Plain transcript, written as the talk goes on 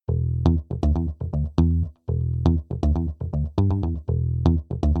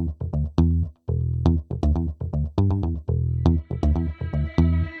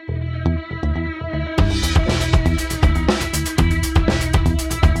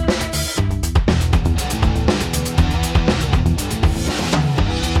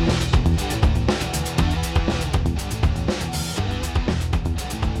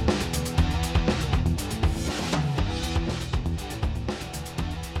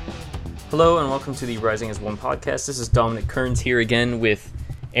Hello and welcome to the Rising as One podcast. This is Dominic Kearns here again with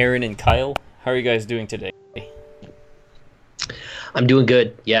Aaron and Kyle. How are you guys doing today? I'm doing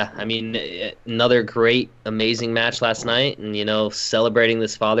good. Yeah, I mean, another great, amazing match last night, and celebrating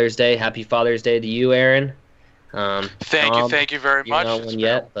this Father's Day. Happy Father's Day to you, Aaron. Tom, Thank you very you're much. not one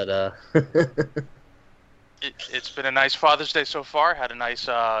yet, but It's been a nice Father's Day so far. Had a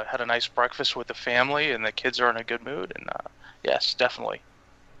nice breakfast with the family, and the kids are in a good mood. And yes, definitely.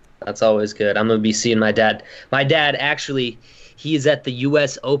 that's always good. I'm gonna be seeing my dad. My dad actually, he's at the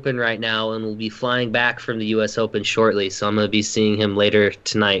U.S. Open right now, and will be flying back from the U.S. Open shortly. So I'm gonna be seeing him later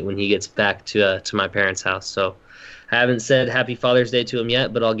tonight when he gets back to my parents' house. So I haven't said Happy Father's Day to him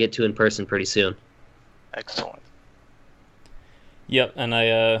yet, but I'll get to in person pretty soon. Excellent. Yep, and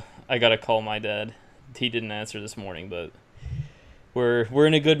I gotta call my dad. He didn't answer this morning, but we're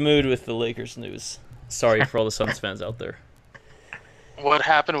in a good mood with the Lakers news. Sorry for all the Suns fans out there. What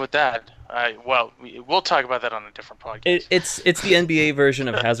happened with that? We'll talk about that on a different podcast. It's the NBA version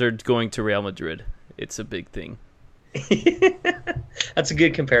of Hazard going to Real Madrid. It's a big thing. That's a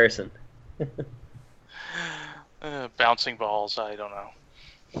good comparison. Bouncing balls, I don't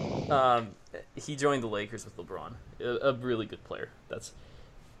know. He joined the Lakers with LeBron. A really good player.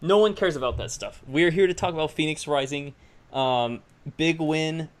 No one cares about that stuff. We're here to talk about Phoenix Rising. Big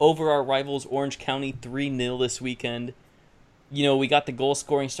win over our rivals Orange County 3-0 this weekend. You know, we got the goal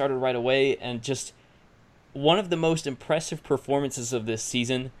scoring started right away, and just one of the most impressive performances of this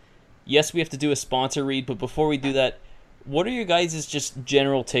season. Yes, we have to do a sponsor read, but before we do that, what are your guys' just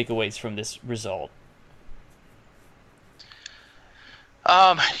general takeaways from this result?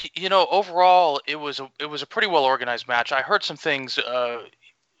 Overall, it was a pretty well organized match. I heard some things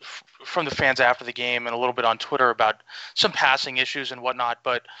from the fans after the game and a little bit on Twitter about some passing issues and whatnot,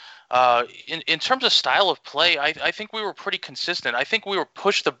 but in terms of style of play, I think we were pretty consistent. I think we were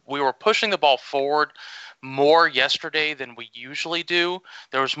pushing the ball forward more yesterday than we usually do.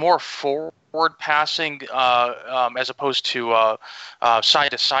 There was more forward passing as opposed to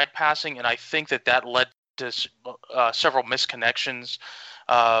side to side passing, and I think that led to several misconnections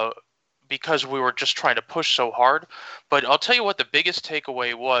because we were just trying to push so hard. But I'll tell you what the biggest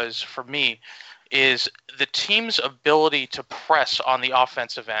takeaway was for me is the team's ability to press on the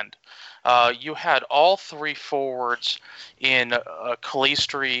offensive end. You had all three forwards in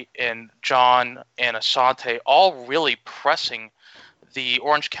Calistri and John and Asante all really pressing the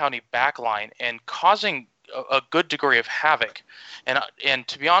Orange County backline and causing a good degree of havoc. And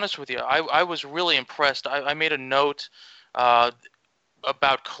to be honest with you, I was really impressed. I made a note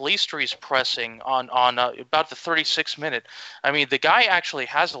about Calistri's pressing on about the 36th minute. I mean, the guy actually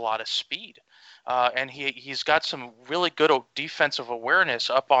has a lot of speed. And he's got some really good defensive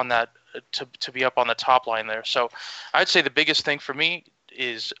awareness up on that to be up on the top line there. So I'd say the biggest thing for me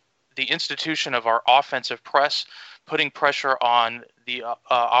is the institution of our offensive press, putting pressure on the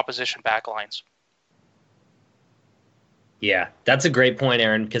opposition backlines. Yeah, that's a great point,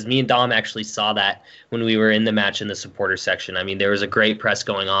 Aaron, because me and Dom actually saw that when we were in the match in the supporter section. I mean, there was a great press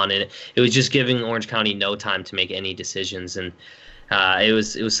going on, and it was just giving Orange County no time to make any decisions, and it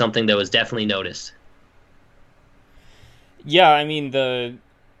was something that was definitely noticed. Yeah, I mean,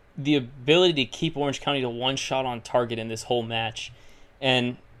 the ability to keep Orange County to one shot on target in this whole match,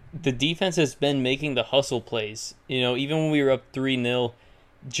 and the defense has been making the hustle plays. You know, even when we were up 3-0,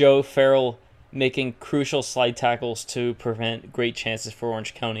 Joe Farrell making crucial slide tackles to prevent great chances for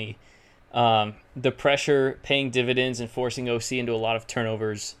Orange County. The pressure paying dividends and forcing OC into a lot of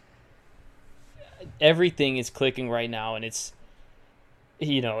turnovers. Everything is clicking right now, and it's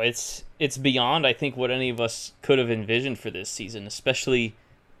beyond, I think, what any of us could have envisioned for this season, especially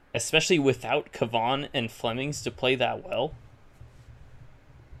without Kavan and Flemings to play that well.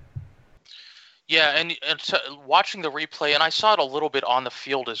 Yeah, and watching the replay, and I saw it a little bit on the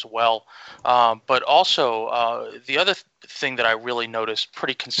field as well. But also, the other thing that I really noticed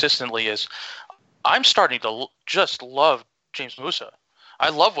pretty consistently is I'm starting to just love James Musa.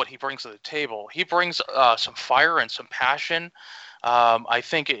 I love what he brings to the table. He brings some fire and some passion. I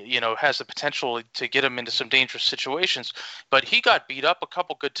think it, has the potential to get him into some dangerous situations. But he got beat up a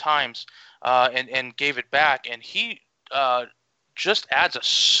couple good times and gave it back, and he just adds a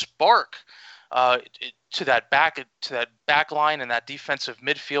spark to that back line and that defensive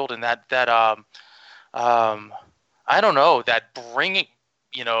midfield and that I don't know, that bring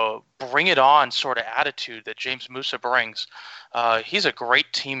it on sort of attitude that James Musa brings. He's a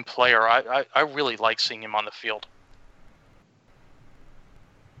great team player. I really like seeing him on the field.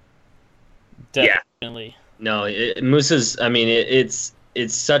 Definitely. Yeah. No, Musa's. I mean, it's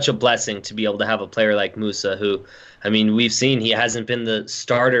such a blessing to be able to have a player like Musa who I mean, we've seen he hasn't been the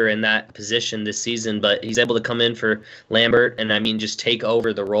starter in that position this season, but he's able to come in for Lambert and, I mean, just take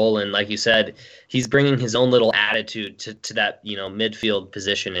over the role. And like you said, he's bringing his own little attitude to that, midfield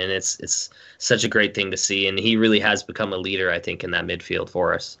position, and it's such a great thing to see. And he really has become a leader, I think, in that midfield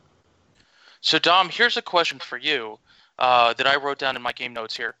for us. So, Dom, here's a question for you that I wrote down in my game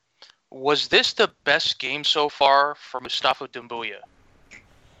notes here. Was this the best game so far for Mustafa Doumbouya?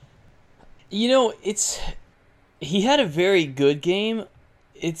 He had a very good game.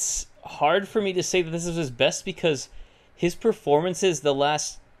 It's hard for me to say that this is his best because his performances the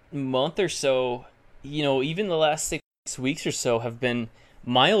last month or so, even the last 6 weeks or so, have been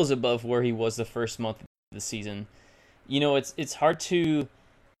miles above where he was the first month of the season. It's hard to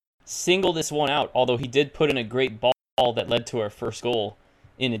single this one out, although he did put in a great ball that led to our first goal,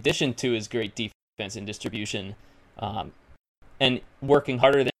 in addition to his great defense and distribution, and working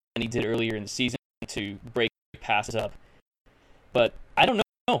harder than he did earlier in the season to break passes up. But I don't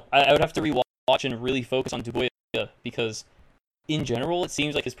know. I would have to rewatch and really focus on Doumbouya because, in general, it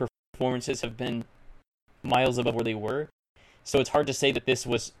seems like his performances have been miles above where they were. So it's hard to say that this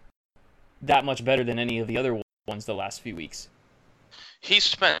was that much better than any of the other ones the last few weeks. He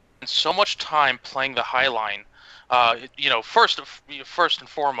spent so much time playing the high line. First and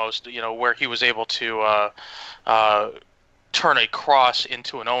foremost, where he was able to turn a cross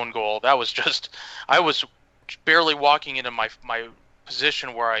into an own goal. That was just, I was barely walking into my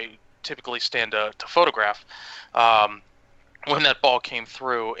position where I typically stand to photograph when that ball came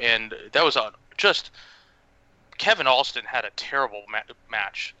through, and that was just. Kevin Alston had a terrible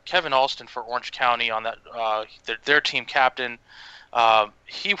match. Kevin Alston for Orange County on that their team captain.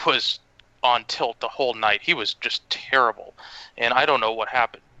 He was on tilt the whole night. He was just terrible, and I don't know what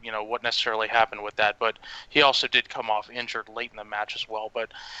happened. What necessarily happened with that, but he also did come off injured late in the match as well.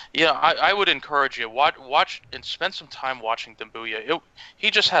 But yeah, I would encourage you watch and spend some time watching Doumbouya. He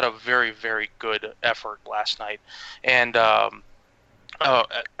just had a very, very good effort last night, and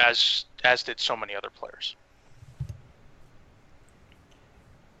as did so many other players.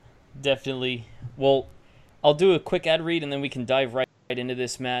 Definitely. Well, I'll do a quick ad read and then we can dive right into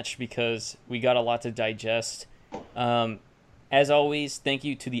this match because we got a lot to digest. As always, thank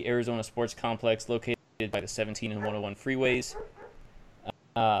you to the Arizona Sports Complex located by the 17 and 101 freeways.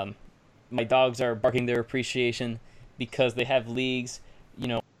 My dogs are barking their appreciation because they have leagues,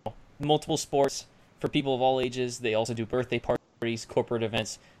 multiple sports for people of all ages. They also do birthday parties, corporate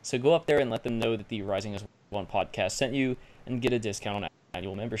events. So go up there and let them know that the Rising as One podcast sent you and get a discount on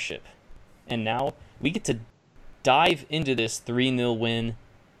annual membership. And now we get to dive into this 3-0 win.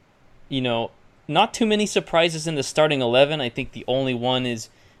 Not too many surprises in the starting 11. I think the only one is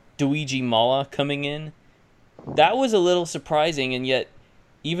Luigi Mala coming in. That was a little surprising, and yet,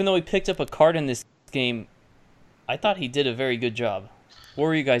 even though he picked up a card in this game, I thought he did a very good job. What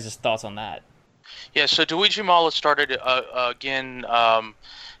were you guys' thoughts on that? Yeah, so Luigi Mala started again.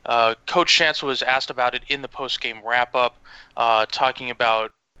 Coach Shantz was asked about it in the post-game wrap-up, talking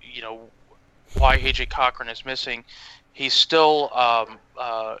about why AJ Cochran is missing. He's still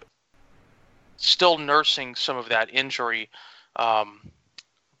nursing some of that injury,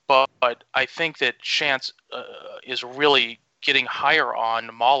 but I think that Shantz is really getting higher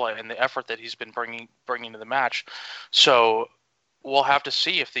on Mala and the effort that he's been bringing to the match. So we'll have to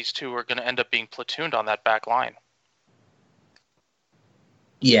see if these two are going to end up being platooned on that back line.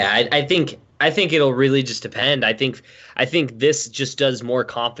 Yeah, I think it'll really just depend. I think this just does more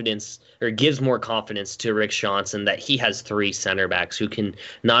confidence or gives more confidence to Rick Johnson that he has three center backs who can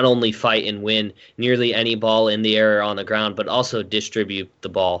not only fight and win nearly any ball in the air or on the ground, but also distribute the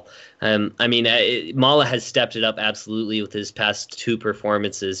ball. Mala has stepped it up absolutely with his past two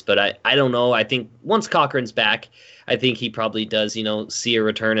performances, but I don't know. I think once Cochran's back, I think he probably does, see a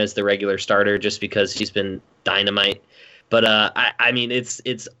return as the regular starter just because he's been dynamite. But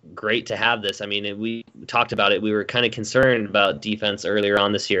it's great to have this. We talked about it. We were kind of concerned about defense earlier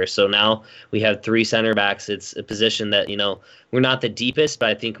on this year. So now we have three center backs. It's a position that, we're not the deepest, but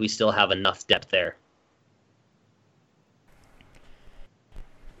I think we still have enough depth there.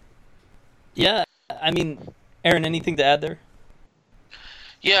 Yeah, Aaron, anything to add there?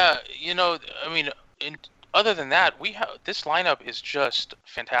 Yeah, other than that, this lineup is just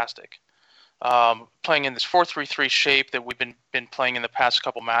fantastic. Playing in this 4-3-3 shape that we've been playing in the past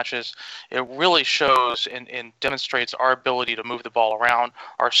couple matches, it really shows and demonstrates our ability to move the ball around,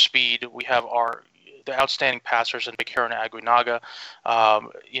 our speed. We have the outstanding passers in Bakir and Aguinaga,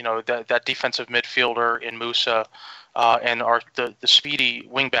 that defensive midfielder in Musa, and the speedy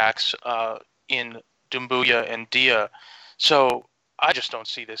wingbacks in Doumbouya and Dia. So I just don't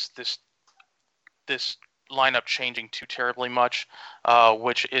see this lineup changing too terribly much,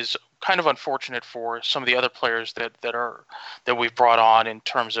 which is kind of unfortunate for some of the other players that we've brought on in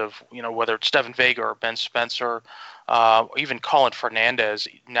terms of, whether it's Devin Vega or Ben Spencer, even Colin Fernandez.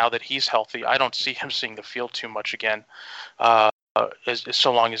 Now that he's healthy, I don't see him seeing the field too much again,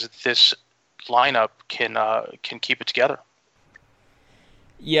 so long as this lineup can keep it together.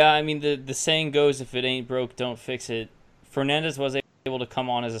 Yeah, I mean, the saying goes, if it ain't broke, don't fix it. Fernandez was able to come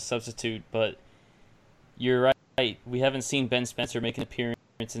on as a substitute, but you're right. We haven't seen Ben Spencer make an appearance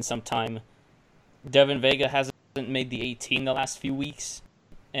in some time. Devin Vega hasn't made the 18 the last few weeks.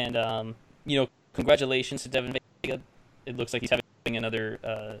 And, congratulations to Devin Vega. It looks like he's having another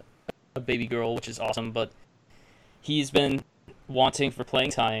a baby girl, which is awesome. But he's been wanting for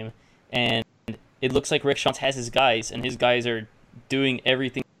playing time, and it looks like Rick Schantz has his guys, and his guys are doing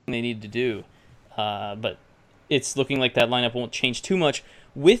everything they need to do. But it's looking like that lineup won't change too much,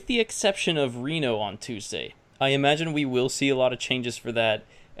 with the exception of Reno on Tuesday. I imagine we will see a lot of changes for that,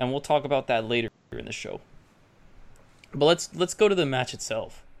 and we'll talk about that later in the show. But let's go to the match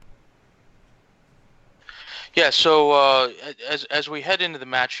itself. Yeah, so as we head into the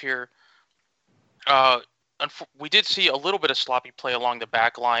match here, we did see a little bit of sloppy play along the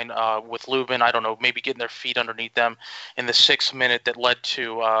back line with Lubin. I don't know, maybe getting their feet underneath them in the 6th minute that led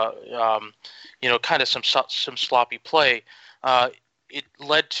to kind of some sloppy play. It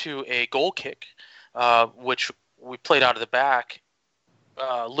led to a goal kick, which we played out of the back.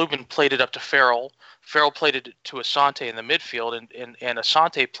 Lubin played it up to Farrell. Farrell played it to Asante in the midfield, and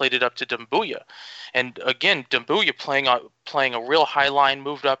Asante played it up to Dumbuya. And again, Dumbuya playing a real high line,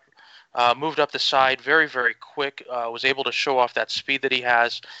 moved up the side very, very quick, was able to show off that speed that he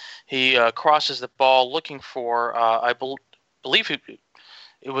has. He crosses the ball looking for, I believe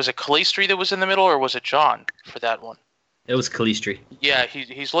it was a Calistri that was in the middle, or was it John for that one? It was Calistri. Yeah,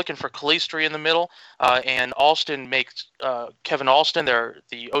 he's looking for Calistri in the middle, and Alston makes Kevin Alston,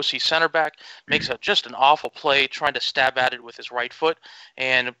 the OC center back, makes just an awful play, trying to stab at it with his right foot,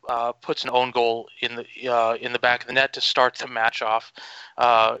 and puts an own goal in the back of the net to start the match off.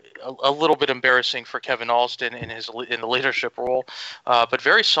 A little bit embarrassing for Kevin Alston in the leadership role, but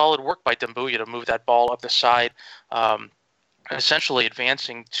very solid work by Dumbuya to move that ball up the side. Essentially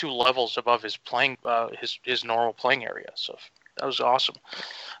advancing 2 levels above his playing his normal playing area. So that was awesome.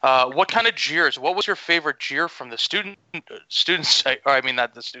 What kind of jeers? What was your favorite jeer from the student section? I mean,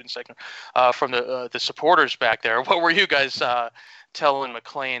 not the student section. From the supporters back there. What were you guys telling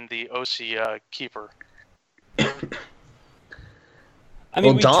McLean, the OC keeper? I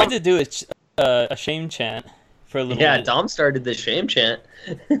mean, we tried to do a shame chant for a little bit. Yeah, Dom started the shame chant.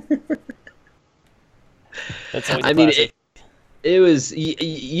 That's always classic. It was,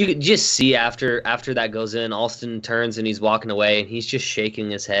 you could just see after that goes in, Alston turns and he's walking away and he's just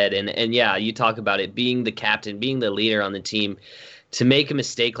shaking his head. And yeah, you talk about it, being the captain, being the leader on the team, to make a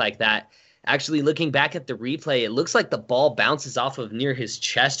mistake like that. Actually, looking back at the replay, it looks like the ball bounces off of near his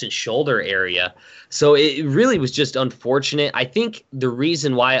chest and shoulder area. So it really was just unfortunate. I think the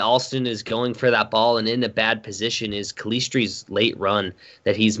reason why Alston is going for that ball and in a bad position is Calistri's late run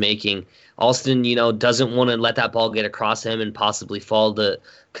that he's making. Alston, doesn't want to let that ball get across him and possibly fall to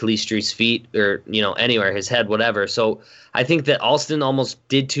Calistri's feet or, anywhere, his head, whatever. So I think that Alston almost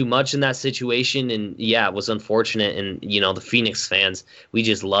did too much in that situation. And yeah, it was unfortunate. And, the Phoenix fans, we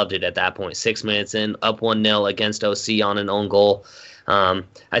just loved it at that point. 6 minutes in, up 1-0 against OC on an own goal. I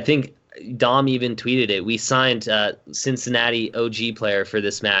think Dom even tweeted it. We signed Cincinnati OG player for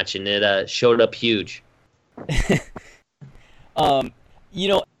this match, and it showed up huge.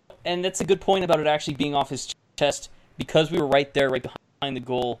 And that's a good point about it actually being off his chest, because we were right there, right behind the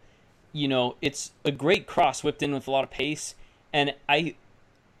goal. It's a great cross whipped in with a lot of pace, and I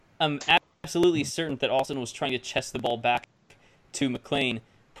am absolutely certain that Alston was trying to chest the ball back to McLean.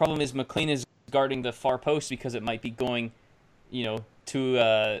 Problem is, McLean is guarding the far post because it might be going,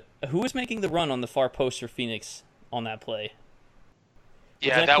 to who was making the run on the far post for Phoenix on that play?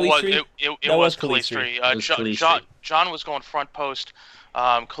 Yeah, that was Calistri. John was going front post.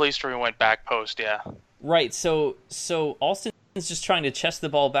 Calistri went back post, yeah. Right, so Alston is just trying to chest the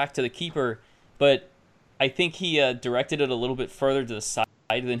ball back to the keeper, but I think he directed it a little bit further to the side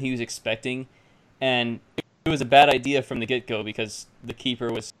than he was expecting, and it was a bad idea from the get-go because the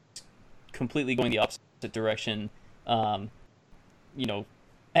keeper was completely going the opposite direction.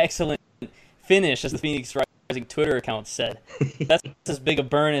 Excellent finish, as the Phoenix Rising Twitter account said. That's as big a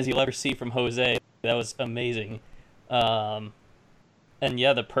burn as you'll ever see from Jose. That was amazing. And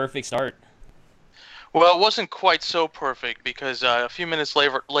yeah, the perfect start. Well, it wasn't quite so perfect because a few minutes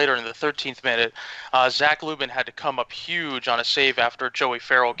later in the 13th minute, Zach Lubin had to come up huge on a save after Joey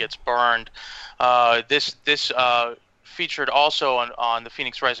Farrell gets burned. This featured also on the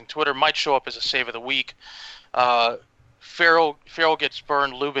Phoenix Rising Twitter, might show up as a save of the week. Uh, Farrell gets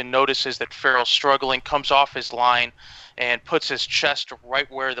burned. Lubin notices that Farrell's struggling, comes off his line, and puts his chest right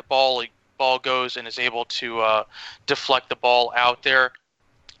where the ball goes, and is able to deflect the ball out there.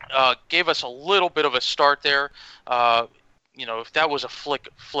 Gave us a little bit of a start there. If that was a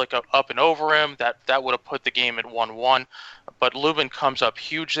flick up and over him, that would have put the game at 1-1. But Lubin comes up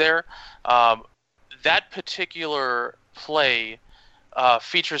huge there. That particular play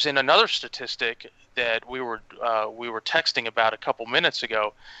features in another statistic that we were texting about a couple minutes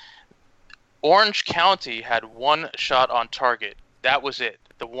ago. Orange County had one shot on target. That was it.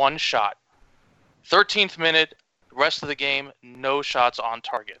 The one shot. 13th minute. Rest of the game, no shots on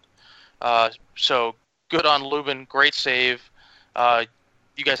target. So good on Lubin, great save.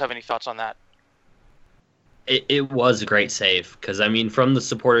 You guys have any thoughts on that? It was a great save because, I mean, from the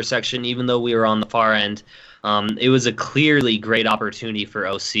supporter section, even though we were on the far end, it was a clearly great opportunity for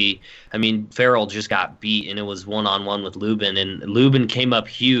OC. I mean, Farrell just got beat, and it was one-on-one with Lubin, and Lubin came up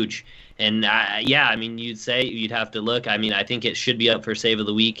huge. And, yeah, I mean, you'd have to look. I mean, I think it should be up for save of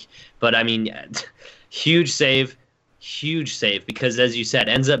the week. But, I mean, huge save because, as you said,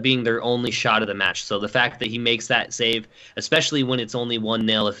 ends up being their only shot of the match. So the fact that he makes that save, especially when it's only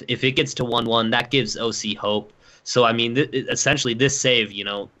 1-0, if it gets to 1-1, that gives OC hope. So, I mean, essentially this save,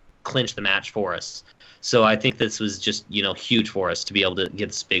 clinched the match for us. So I think this was just, huge for us to be able to get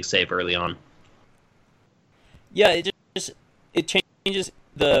this big save early on. Yeah, it changes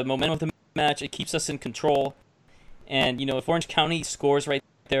the momentum of the match. It keeps us in control. And, if Orange County scores right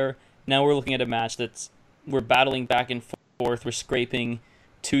there, now we're looking at a match we're battling back and forth. We're scraping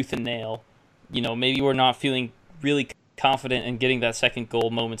tooth and nail. Maybe we're not feeling really confident in getting that second goal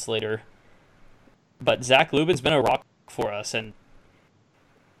moments later. But Zach Lubin's been a rock for us, and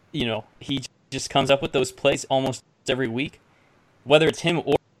he just comes up with those plays almost every week, whether it's him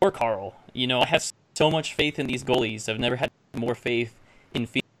or Carl. I have so much faith in these goalies. I've never had more faith in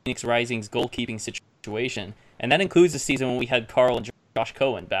Phoenix Rising's goalkeeping situation, and that includes the season when we had Carl and Josh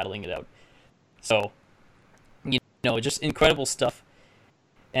Cohen battling it out. So, just incredible stuff,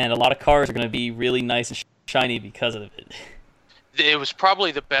 and a lot of cars are going to be really nice and shiny because of it. It was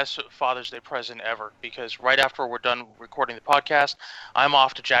probably the best Father's Day present ever, because right after we're done recording the podcast, I'm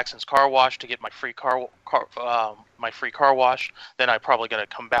off to Jackson's Car Wash to get my free car wash. Then I'm probably going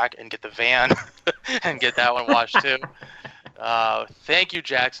to come back and get the van and get that one washed too. Thank you,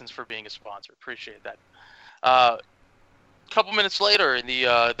 Jackson's, for being a sponsor. Appreciate that. A couple minutes later, in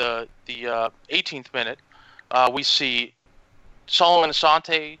the 18th minute, we see Solomon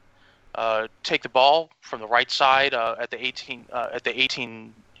Asante take the ball from the right side at the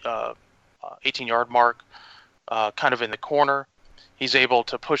 18-yard mark, kind of in the corner. He's able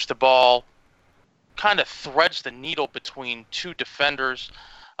to push the ball, kind of threads the needle between two defenders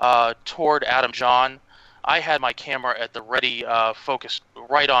toward Adam John. I had my camera at the ready, focused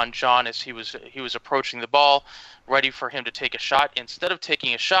right on John as he was approaching the ball, ready for him to take a shot. Instead of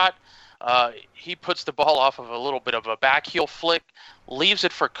taking a shot, he puts the ball off of a little bit of a backheel flick, leaves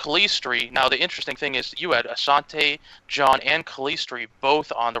it for Calistri. Now, the interesting thing is you had Asante, John, and Calistri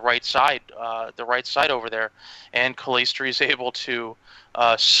both on the right side over there, and Calistri is able to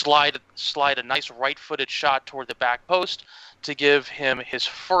slide a nice right-footed shot toward the back post to give him his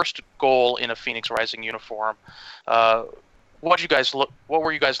first goal in a Phoenix Rising uniform. What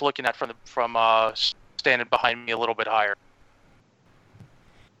were you guys looking at from standing behind me a little bit higher?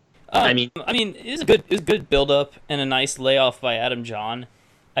 I mean, it was a good build-up and a nice layoff by Adam John.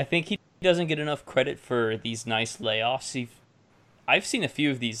 I think he doesn't get enough credit for these nice layoffs. I've seen a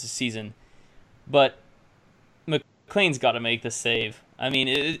few of these this season, but McLean's got to make the save. I mean,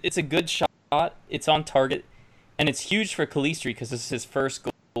 it's a good shot. It's on target, and it's huge for Calistri because this is his first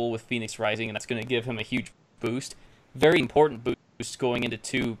goal with Phoenix Rising, and that's going to give him a huge boost. Very important boost going into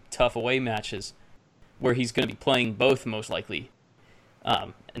two tough away matches where he's going to be playing both most likely.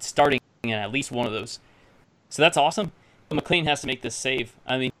 And starting in at least one of those. So that's awesome. But McLean has to make this save.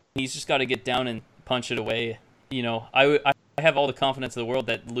 I mean, he's just got to get down and punch it away. I have all the confidence in the world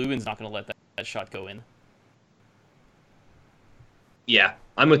that Lubin's not going to let that shot go in. Yeah,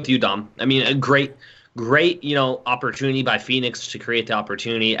 I'm with you, Dom. I mean, a great great, opportunity by Phoenix to create the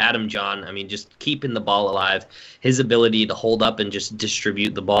opportunity. Adam John, I mean, just keeping the ball alive. His ability to hold up and just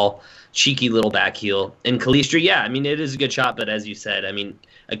distribute the ball. Cheeky little back heel. And Kalistri, yeah, I mean, it is a good shot, but as you said, I mean,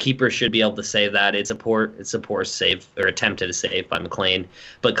 a keeper should be able to save that. It's a poor save or attempted save by McLean.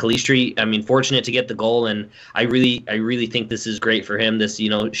 But Kalistri, I mean, fortunate to get the goal, and I really think this is great for him. This,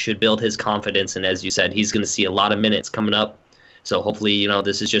 should build his confidence, and as you said, he's going to see a lot of minutes coming up. So hopefully,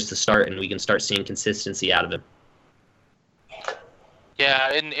 this is just the start, and we can start seeing consistency out of him.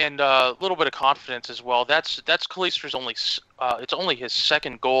 Yeah, and a little bit of confidence as well. That's Kalistri's it's only his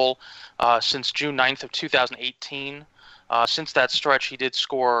second goal since June 9th of 2018. Since that stretch, he did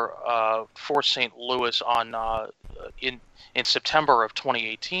score for St. Louis in September of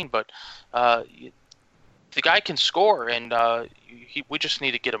 2018. But the guy can score, and we just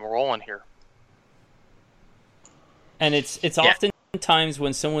need to get him rolling here. And it's often times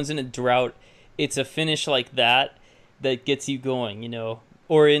when someone's in a drought, it's a finish like that gets you going,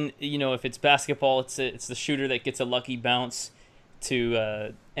 Or if it's basketball, it's the shooter that gets a lucky bounce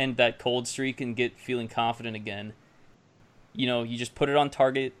to end that cold streak and get feeling confident again. You just put it on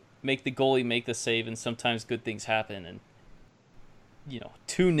target, make the goalie make the save, and sometimes good things happen. And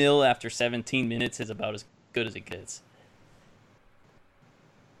 2-0 after 17 minutes is about as good as it gets.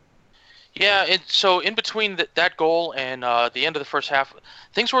 Yeah, so in between that goal and the end of the first half,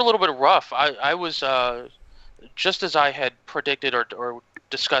 things were a little bit rough. I was just as I had predicted or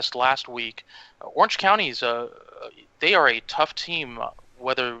discussed last week. Orange County's they are a tough team,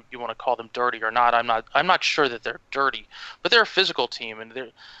 whether you want to call them dirty or not. I'm not sure that they're dirty, but they're a physical team, and they're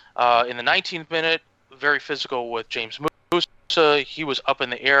in the 19th minute, very physical with James Musa. He was up in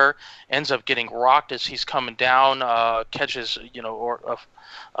the air, ends up getting rocked as he's coming down, catches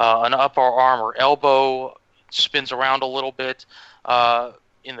an upper arm or elbow, spins around a little bit.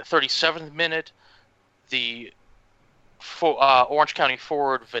 In the 37th minute, the Orange County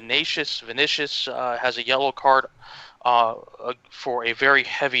forward Vinicius has a yellow card for a very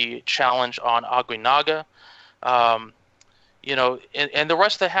heavy challenge on Aguinaga. And the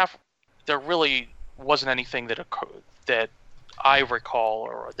rest of the half, there really wasn't anything that I recall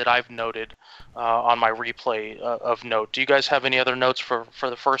or that I've noted on my replay of note. Do you guys have any other notes for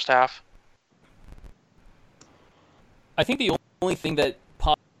the first half? I think the only thing that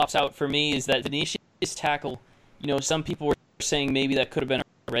pops out for me is that Vinicius' tackle, some people were saying maybe that could have been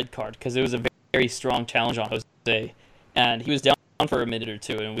a red card because it was a very strong challenge on Jose, and he was down for a minute or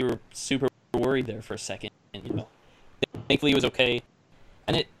two, and we were super worried there for a second. Thankfully, it was okay,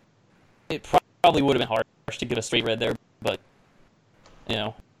 and it probably would have been harsh to get a straight red there, but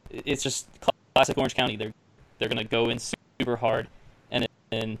it's just classic Orange County. They're gonna go in super hard and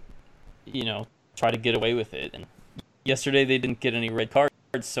try to get away with it. And yesterday they didn't get any red cards,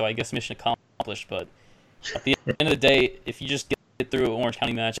 so I guess mission accomplished. But at the end of the day, if you just get through an Orange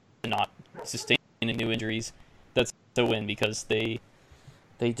County match and not sustain any new injuries, that's a win because they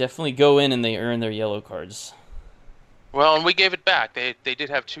definitely go in and they earn their yellow cards. Well, and we gave it back. They did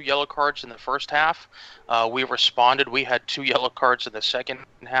have 2 yellow cards in the first half. We responded. We had 2 yellow cards in the second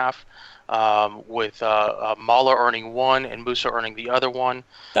half, with Mala earning 1 and Musa earning the other one.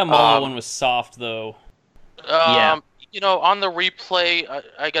 That Mala one was soft, though. On the replay,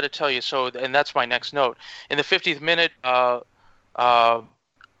 I got to tell you. So, and that's my next note. In the 50th minute, that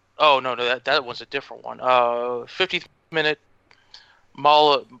was a different one. 50th minute.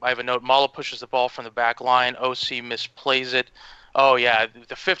 I have a note. Mala pushes the ball from the back line. OC misplays it. Oh, yeah,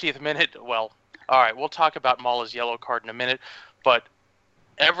 the 50th minute. Well, all right, we'll talk about Mala's yellow card in a minute. But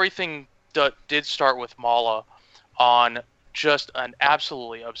everything did start with Mala on just an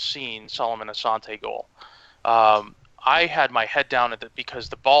absolutely obscene Solomon Asante goal. I had my head down because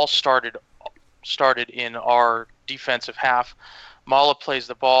the ball started in our defensive half. Mala plays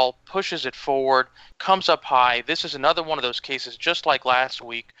the ball, pushes it forward, comes up high. This is another one of those cases, just like last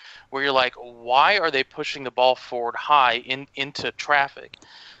week, where you're like, why are they pushing the ball forward high into traffic?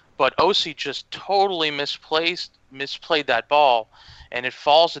 But OC just totally misplayed that ball, and it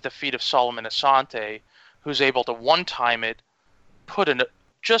falls at the feet of Solomon Asante, who's able to one-time it, put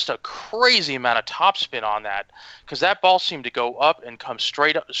just a crazy amount of topspin on that, because that ball seemed to go up and come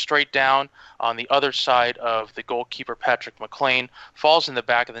straight down on the other side of the goalkeeper Patrick McLean, falls in the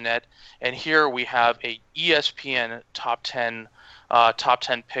back of the net, and here we have a ESPN top 10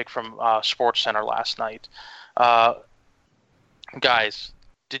 pick from SportsCenter last night. Guys,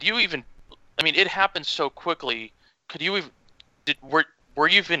 did you even? I mean, it happened so quickly. Could you even? Were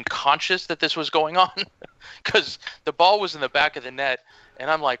you even conscious that this was going on? Because the ball was in the back of the net. And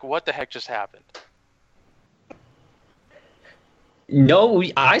I'm like, what the heck just happened? No,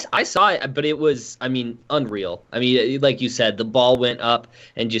 I saw it, but it was, I mean, unreal. I mean, like you said, the ball went up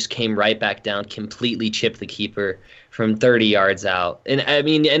and just came right back down, completely chipped the keeper from 30 yards out. And I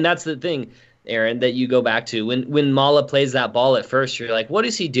mean, and that's the thing, Aaron, that you go back to when Mala plays that ball at first, you're like, what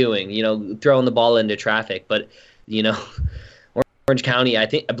is he doing? You know, throwing the ball into traffic. But you know, Orange County, I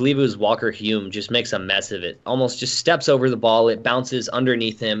believe it was Walker Hume, just makes a mess of it. Almost just steps over the ball, it bounces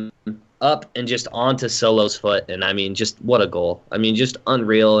underneath him, up and just onto Solo's foot. And I mean, just what a goal. I mean, just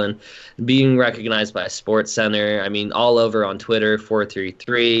unreal. And being recognized by Sports Center, I mean, all over on Twitter,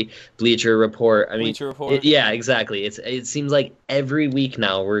 433, Bleacher Report. I mean, Bleacher Report. yeah, exactly. It seems like every week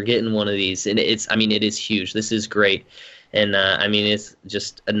now we're getting one of these. And I mean, it is huge. This is great. And I mean, it's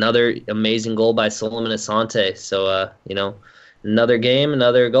just another amazing goal by Solomon Asante. So, you know, another game,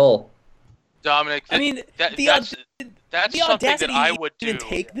 another goal. Dominic, I mean, that's the something audacity that I would to do. even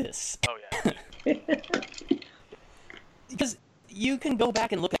take this. Oh yeah. Because you can go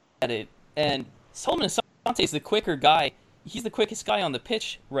back and look at it, and Solomon Asante is the quicker guy. He's the quickest guy on the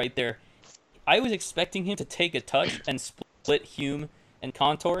pitch right there. I was expecting him to take a touch and split Hume and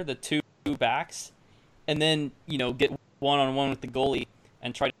Contour, the two backs, and then, you know, get one-on-one with the goalie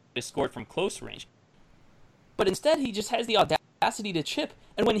and try to score it from close range. But instead, he just has the audacity to chip,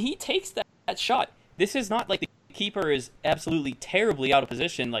 and when he takes that shot, this is not like the keeper is absolutely terribly out of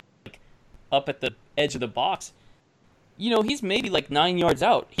position, like up at the edge of the box. You know, he's maybe like 9 yards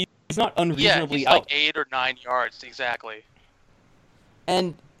out. He's not unreasonably he's out. like 8 or 9 yards exactly.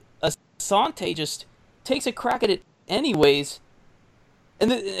 And Asante just takes a crack at it anyways.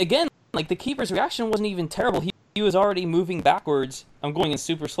 And again, like, the keeper's reaction wasn't even terrible. He was already moving backwards. I'm going in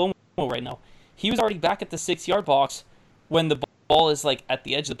super slow-mo right now. He was already back at the 6-yard box when the ball is like at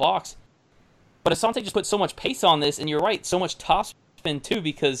the edge of the box. But Asante just put so much pace on this, and you're right, so much topspin too,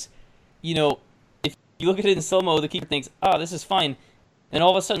 because, you know, if you look at it in slow-mo, the keeper thinks, this is fine. And all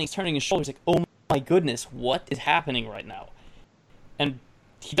of a sudden he's turning his shoulders like, oh my goodness, what is happening right now? And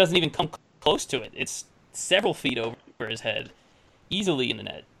he doesn't even come close to it. It's several feet over his head, easily in the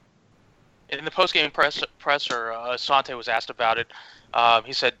net. In the post-game presser, Asante was asked about it.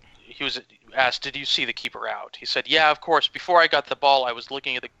 He was asked, did you see the keeper out? He said, yeah, of course. Before I got the ball, I was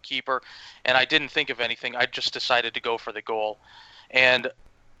looking at the keeper, and I didn't think of anything. I just decided to go for the goal. And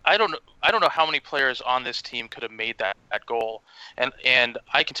I don't know how many players on this team could have made that goal. And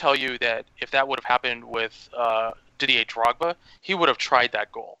I can tell you that if that would have happened with Didier Drogba, he would have tried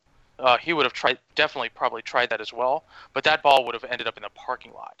that goal. He would have probably tried that as well, but that ball would have ended up in the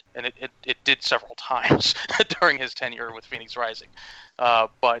parking lot, and it did several times during his tenure with Phoenix Rising.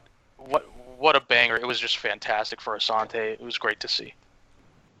 But what a banger! It was just fantastic for Asante. It was great to see.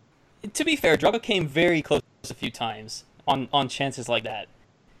 To be fair, Drogba came very close a few times on chances like that,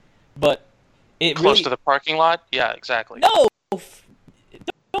 but it close really... to the parking lot. Yeah, exactly. No,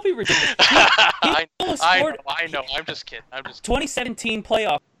 don't be ridiculous. I know. I'm just kidding. 2017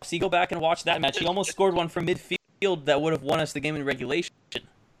 playoffs. You go back and watch that match. He almost scored one from midfield that would have won us the game in regulation.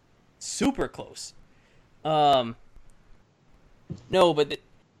 Super close. No, but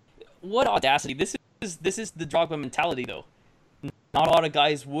what audacity! This is the Drogba mentality, though. Not a lot of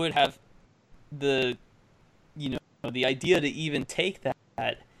guys would have the idea to even take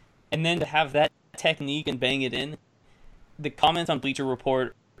that, and then to have that technique and bang it in. The comments on Bleacher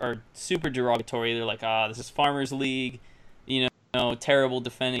Report are super derogatory. They're like, this is Farmers League, terrible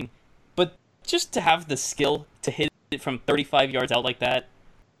defending. But just to have the skill to hit it from 35 yards out like that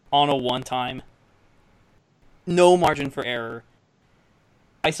on a one-time, no margin for error.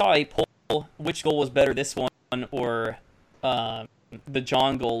 I saw a poll, which goal was better, this one or the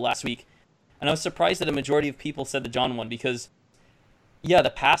John goal last week, and I was surprised that a majority of people said the John one because, yeah,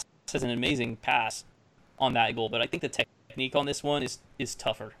 the pass is an amazing pass on that goal, but I think the technique on this one is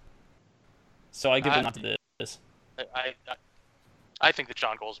tougher. So I give it not to this. I think the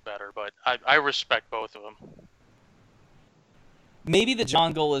John goal is better, but I respect both of them. Maybe the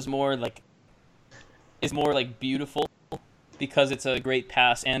John goal is more like beautiful because it's a great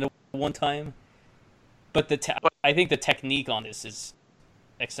pass and a one time. But I think the technique on this is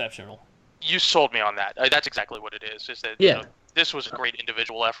exceptional. You sold me on that. That's exactly what it is. Is that this was a great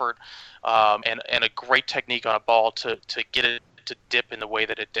individual effort, and a great technique on a ball to get it to dip in the way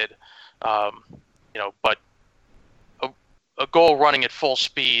that it did. But a goal running at full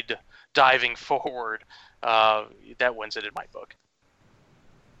speed, diving forward, that wins it in my book.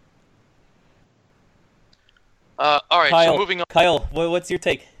 All right, Kyle, so moving on. Kyle, what's your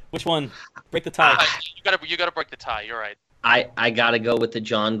take? Which one? Break the tie. You gotta break the tie. You're right. I gotta go with the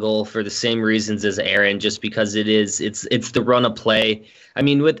John goal for the same reasons as Aaron, just because it's the run of play. I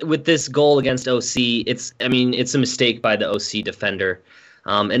mean, with this goal against OC, it's a mistake by the OC defender,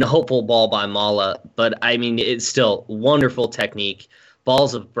 and a hopeful ball by Mala. But I mean, it's still wonderful technique,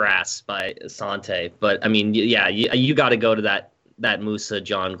 balls of brass by Asante. But I mean, yeah, you got to go to that Musa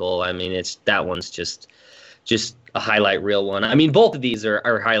John goal. I mean, that one's just a highlight reel one. I mean, both of these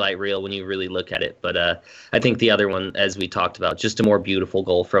are highlight reel when you really look at it. But I think the other one, as we talked about, just a more beautiful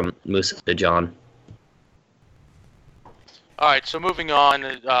goal from Musa to John. All right, so moving on,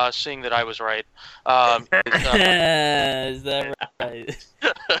 seeing that I was right. Is that right?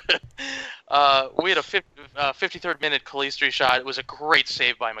 We had a 53rd minute Calistri shot. It was a great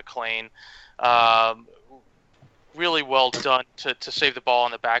save by McLean. Really well done to save the ball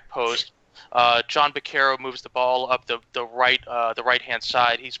on the back post. John Baquero moves the ball up the right hand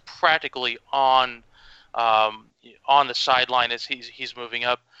side. He's practically on the sideline as he's moving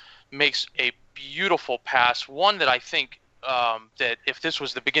up. Makes a beautiful pass, one that I think that if this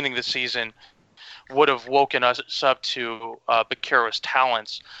was the beginning of the season would have woken us up to Baquero's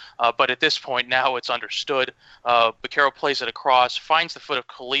talents. But at this point now it's understood. Baquero plays it across, finds the foot of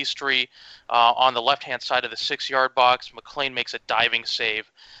Calistri on the left-hand side of the 6-yard box. McLean makes a diving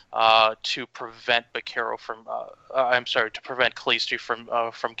save to prevent Baquero to prevent Calistri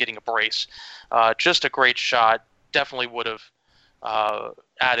from getting a brace. Just a great shot. Definitely would have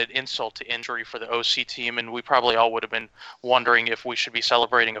added insult to injury for the OC team, and we probably all would have been wondering if we should be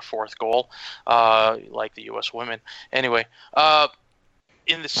celebrating a 4th goal, like the U.S. women. Anyway,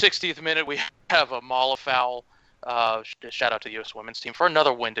 in the 60th minute, we have a Mala foul. Shout out to the U.S. women's team for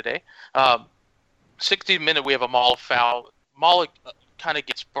another win today. 60th minute, we have a Mala foul. Mala kind of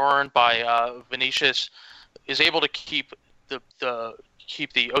gets burned by Vinicius, is able to keep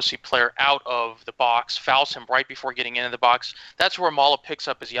the OC player out of the box, fouls him right before getting into the box. That's where Mala picks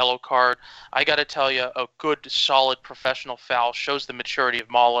up his yellow card. I got to tell you, a good, solid professional foul shows the maturity of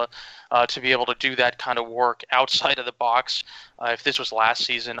Mala to be able to do that kind of work outside of the box. If this was last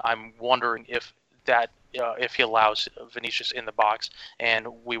season, I'm wondering if he allows Vinicius in the box, and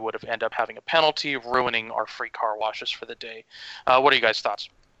we would have ended up having a penalty, ruining our free car washes for the day. What are you guys' thoughts?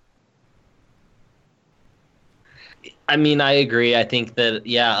 I mean, I agree. I think that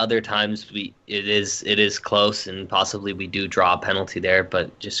other times it is close, and possibly we do draw a penalty there,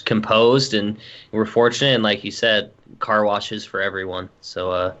 but just composed, and we're fortunate. And like you said, car washes for everyone,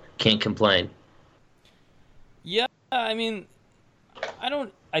 so can't complain. Yeah, I mean,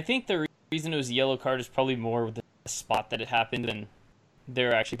 I think the reason it was a yellow card is probably more with the spot that it happened than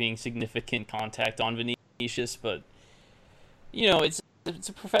there actually being significant contact on Vinicius. But it's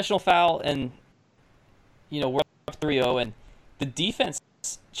a professional foul, and we're up 3-0, and the defense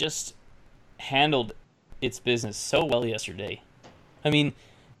just handled its business so well yesterday. I mean,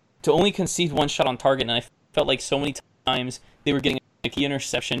 to only concede one shot on target, and I felt like so many times they were getting a key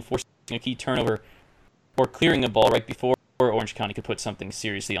interception, forcing a key turnover, or clearing the ball right before Orange County could put something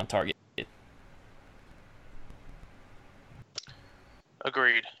seriously on target.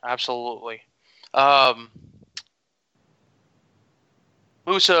 Agreed. Absolutely.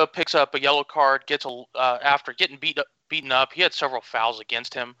 Musa picks up a yellow card, after getting beaten up. He had several fouls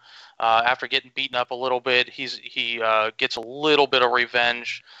against him. After getting beaten up a little bit, he gets a little bit of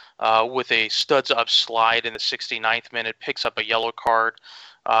revenge with a studs up slide in the 69th minute, picks up a yellow card.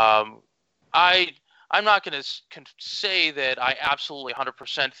 I'm not going to say that I absolutely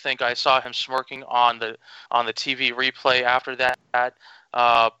 100% think I saw him smirking on the TV replay after that.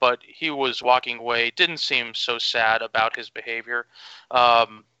 But he was walking away. Didn't seem so sad about his behavior.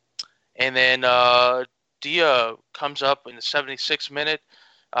 And then Dia comes up in the 76th minute.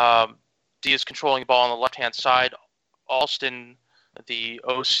 Dia's controlling the ball on the left-hand side. Alston, the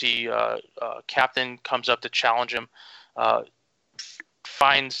OC captain, comes up to challenge him.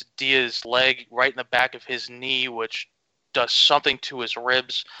 Finds Dia's leg right in the back of his knee, which does something to his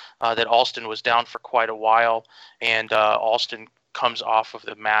ribs that Alston was down for quite a while. And Alston comes off of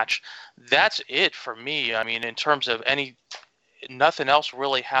the match. That's it for me. I mean, in terms of nothing else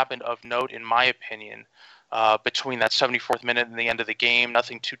really happened of note, in my opinion, between that 74th minute and the end of the game.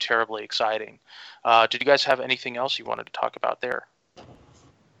 Nothing too terribly exciting. Did you guys have anything else you wanted to talk about there?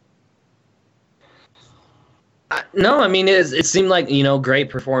 No, I mean, it seemed like, great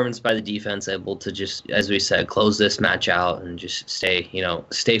performance by the defense, able to just, as we said, close this match out and just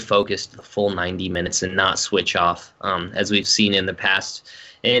stay focused the full 90 minutes and not switch off, as we've seen in the past.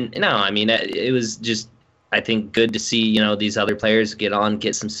 And no, I mean, it was just, I think, good to see, these other players get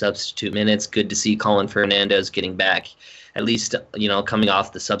some substitute minutes. Good to see Colin Fernandez getting back, at least, coming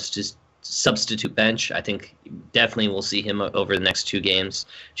off the substitute bench. I think definitely we'll see him over the next 2 games,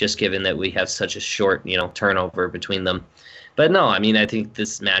 just given that we have such a short, turnover between them. But no, I mean, I think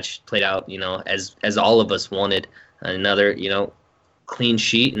this match played out, as all of us wanted. Another, clean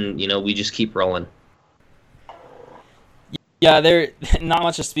sheet, and we just keep rolling. Yeah, there not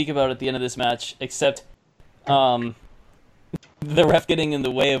much to speak about at the end of this match, except the ref getting in the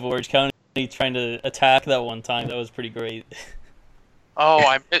way of Orange County trying to attack that one time. That was pretty great.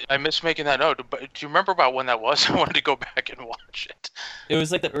 Oh, I missed making that note. But do you remember about when that was? I wanted to go back and watch it. It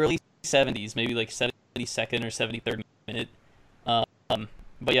was like the early 70s, maybe like 72nd or 73rd minute.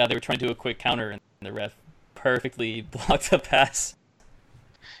 But yeah, they were trying to do a quick counter, and the ref perfectly blocked the pass.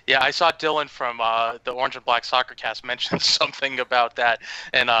 Yeah, I saw Dylan from the Orange and Black Soccer Cast mention something about that,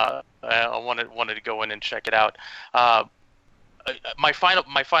 and I wanted to go in and check it out. My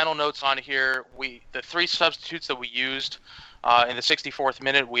final notes on here: the 3 substitutes that we used in the 64th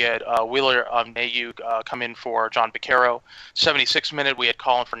minute, we had Wheeler Nayu come in for John Baquero. 76th minute, we had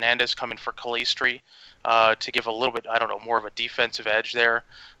Colin Fernandez come in for Calistri to give a little bit, more of a defensive edge there.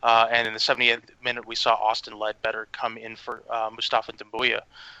 And in the 70th minute, we saw Austin Ledbetter come in for Mustafa Dembuya.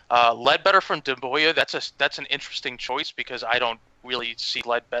 Ledbetter from Dembuya, that's an interesting choice because I don't really see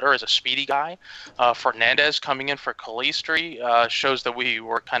Ledbetter as a speedy guy. Fernandez coming in for Calistri shows that we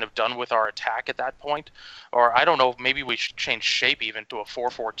were kind of done with our attack at that point. Or I don't know, maybe we should change shape even to a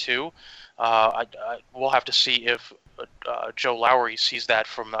 4-4-2. We'll have to see if Joe Lowry sees that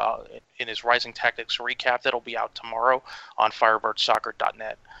from in his Rising Tactics recap that'll be out tomorrow on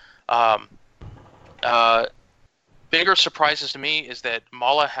firebirdsoccer.net. Bigger surprises to me is that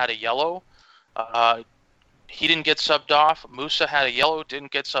Mala had a yellow. He didn't get subbed off. Musa had a yellow,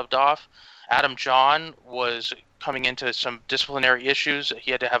 didn't get subbed off. Adam John was coming into some disciplinary issues. He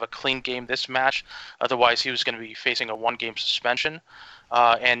had to have a clean game this match. Otherwise, he was going to be facing a 1-game suspension.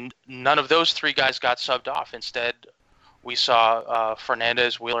 And none of those 3 guys got subbed off. Instead, we saw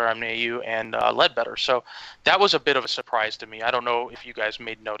Fernandez, Wheeler Amneu, and Ledbetter. So that was a bit of a surprise to me. I don't know if you guys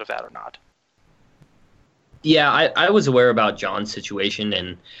made note of that or not. Yeah, I was aware about John's situation,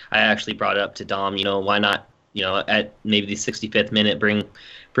 and I actually brought it up to Dom. Why not? At maybe the 65th minute,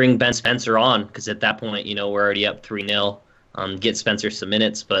 bring Ben Spencer on, because at that point, we're already up 3-0. Get Spencer some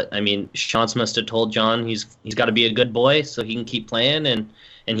minutes, but I mean, Shantz must have told John he's got to be a good boy so he can keep playing, and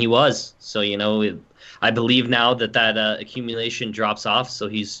he was. So I believe now that accumulation drops off, so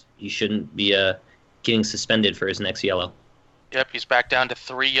he shouldn't be getting suspended for his next yellow. Yep, he's back down to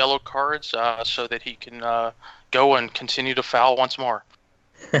 3 yellow cards, so that he can go and continue to foul once more.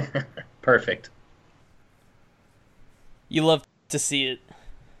 Perfect. You love to see it.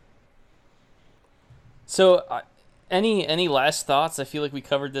 So, any last thoughts? I feel like we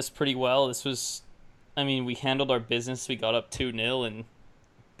covered this pretty well. We handled our business. We got up 2-0, and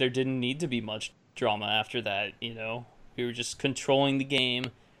there didn't need to be much drama after that, We were just controlling the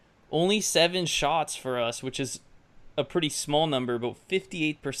game. Only 7 shots for us, which is a pretty small number, but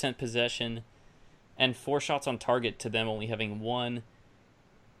 58% possession and 4 shots on target to them only having 1.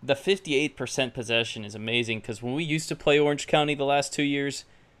 The 58% possession is amazing because when we used to play Orange County the last 2 years,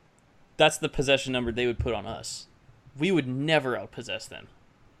 that's the possession number they would put on us. We would never outpossess them.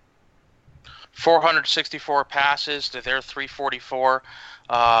 464 passes to their 344.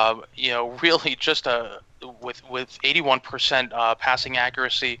 Really just with 81% passing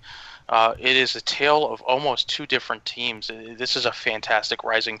accuracy. It is a tale of almost 2 different teams. This is a fantastic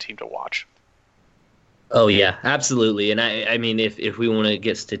Rising team to watch. Oh, yeah, absolutely. And I mean, if we want to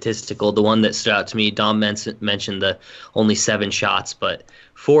get statistical, the one that stood out to me, Dom mentioned the only 7 shots, but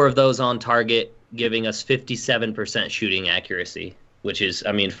 4 of those on target, giving us 57% shooting accuracy, which is,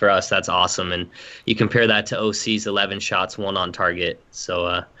 for us, that's awesome. And you compare that to OC's 11 shots, 1 on target. So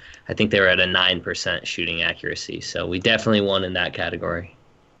I think they were at a 9% shooting accuracy. So we definitely won in that category.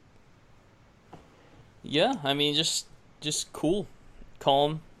 Yeah, just cool,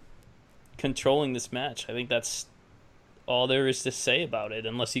 calm, controlling this match. I think that's all there is to say about it,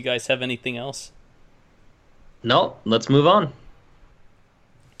 unless you guys have anything else. No, let's move on.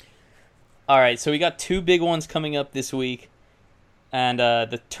 All right, so we got 2 big ones coming up this week, and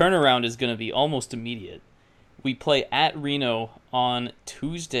the turnaround is going to be almost immediate. We play at Reno on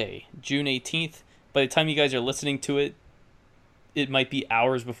Tuesday, June 18th. By the time you guys are listening to it, it might be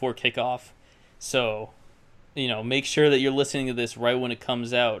hours before kickoff. So, make sure that you're listening to this right when it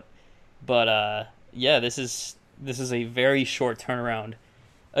comes out. But yeah, this is a very short turnaround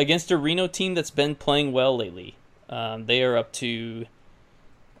against a Reno team that's been playing well lately. They are up to,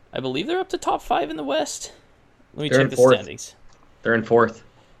 I believe they're up to top 5 in the West. Let me check the standings. They're in 4th.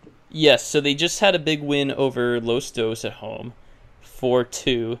 Yes, so they just had a big win over Los Dos at home,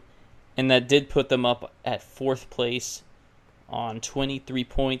 4-2. and that did put them up at 4th place on 23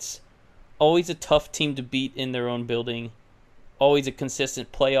 points. Always a tough team to beat in their own building. Always a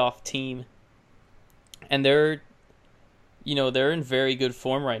consistent playoff team. And they're in very good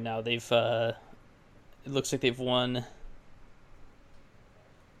form right now. They've it looks like they've won.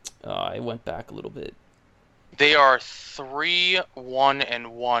 I went back a little bit. They are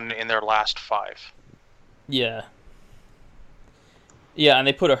 3-1-1 in their last 5. Yeah. Yeah, and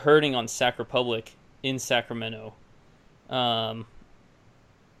they put a hurting on Sac Republic in Sacramento. An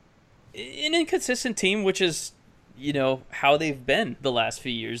inconsistent team, which is, how they've been the last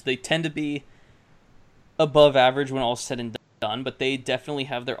few years. They tend to be above average when all's said and done, but they definitely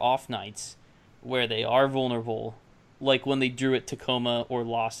have their off nights where they are vulnerable, like when they drew at Tacoma or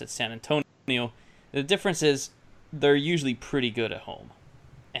lost at San Antonio. The difference is they're usually pretty good at home,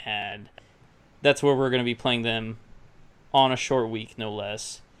 and that's where we're going to be playing them on a short week, no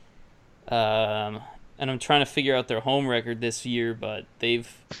less. And I'm trying to figure out their home record this year, but they're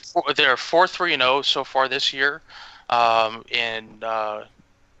 4-3-0 so far this year, and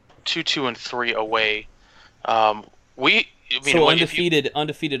 2-2-3 away.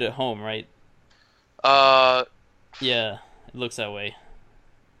 Undefeated at home, right? Yeah, it looks that way.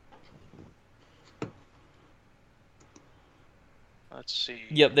 Let's see.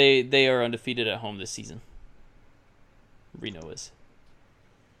 Yep, they are undefeated at home this season. Reno is.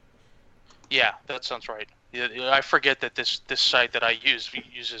 Yeah, that sounds right. Yeah, I forget that this site that I use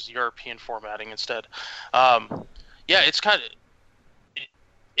uses European formatting instead. Yeah, it's kind of.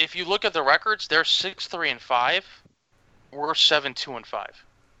 If you look at the records, they're 6-3-5. We're 7-2-5.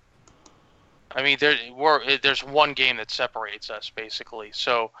 I mean, there's one game that separates us basically.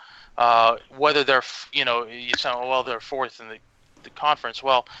 So whether they're you sound well they're 4th in the conference.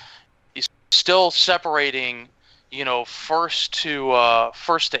 Well, he's still separating. First to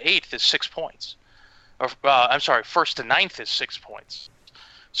 8th is 6 points. I'm sorry, 1st to 9th is 6 points.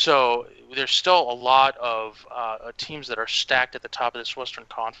 So there's still a lot of teams that are stacked at the top of this Western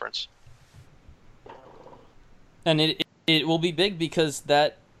Conference. And it will be big because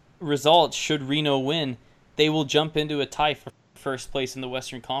that result, should Reno win, they will jump into a tie for first place in the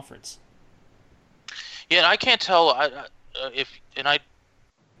Western Conference. Yeah, and I can't tell if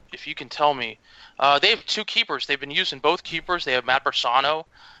you can tell me. They have 2 keepers. They've been using both keepers. They have Matt Bersano,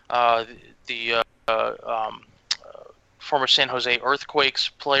 the former San Jose Earthquakes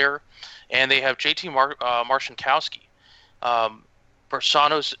player, and they have JT Marcinkowski.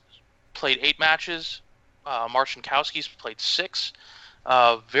 Bersano's played 8 matches. Marcinkowski's played 6.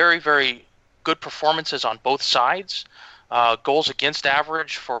 Very, very good performances on both sides. Goals against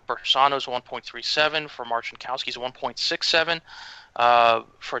average for Bersano's 1.37, for Marcinkowski's 1.67.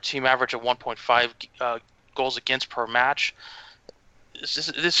 For a team average of 1.5 goals against per match. This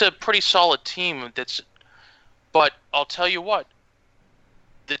is a pretty solid team. But I'll tell you what,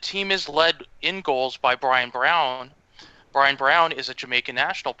 the team is led in goals by Brian Brown. Brian Brown is a Jamaican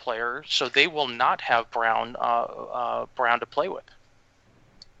national player, so they will not have Brown to play with.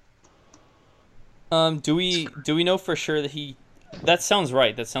 Do we know for sure that he? That sounds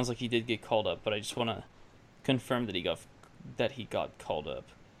right. That sounds like he did get called up, but I just want to confirm that he got called up.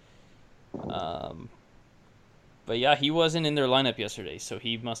 But yeah, he wasn't in their lineup yesterday, so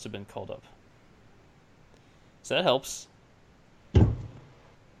he must have been called up. So that helps.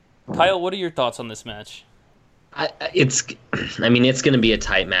 Kyle, what are your thoughts on this match? It's going to be a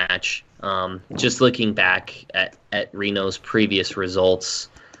tight match. Just looking back at Reno's previous results,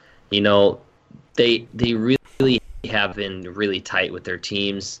 they really have been really tight with their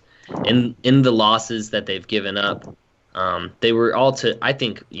teams. In the losses that they've given up, they were all to, I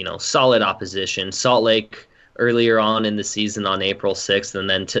think, solid opposition. Salt Lake earlier on in the season on April 6th, and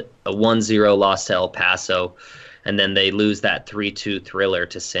then to a 1-0 loss to El Paso, and then they lose that 3-2 thriller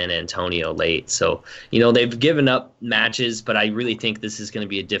to San Antonio late. So, they've given up matches, but I really think this is going to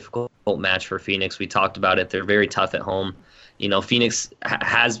be a difficult match for Phoenix. We talked about it. They're very tough at home. Phoenix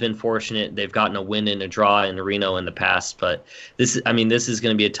has been fortunate. They've gotten a win and a draw in Reno in the past, but this is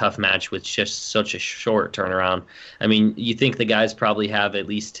going to be a tough match with just such a short turnaround. You think the guys probably have at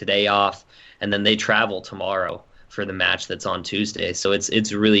least today off, and then they travel tomorrow for the match that's on Tuesday. So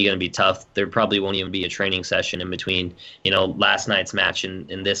it's really going to be tough. There probably won't even be a training session in between, last night's match and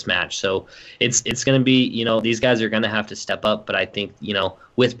this match. So it's going to be, these guys are going to have to step up. But I think,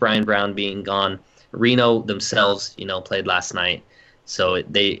 with Brian Brown being gone, Reno themselves, played last night. So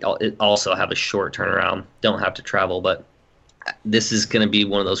they also have a short turnaround, don't have to travel. But this is going to be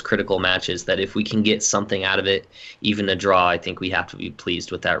one of those critical matches that if we can get something out of it, even a draw, I think we have to be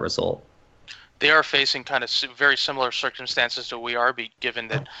pleased with that result. They are facing kind of very similar circumstances to we are, given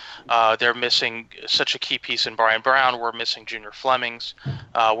that they're missing such a key piece in Brian Brown. We're missing Junior Flemings.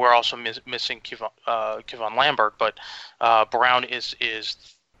 We're also missing Kevon Lambert, but Brown is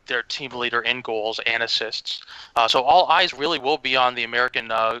their team leader in goals and assists. So all eyes really will be on the American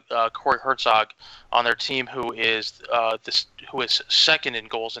Corey Herzog on their team, who is second in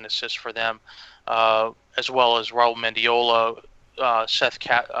goals and assists for them, as well as Raul Mendiola, Seth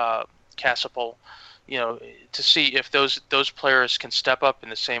Cassipel, to see if those players can step up in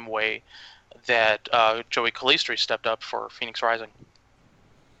the same way that Joey Calistri stepped up for Phoenix Rising.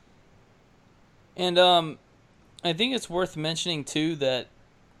 And I think it's worth mentioning too that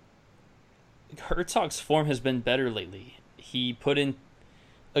Herzog's form has been better lately. He put in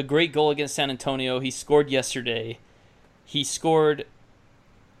a great goal against San Antonio. He scored yesterday. He scored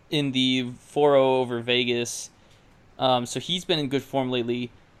in the 4-0 over Vegas. So he's been in good form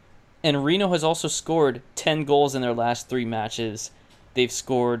lately. And Reno has also scored 10 goals in their last 3 matches. They've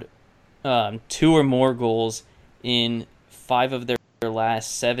scored 2 or more goals in 5 of their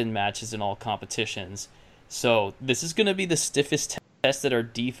last 7 matches in all competitions. So this is going to be the stiffest test that our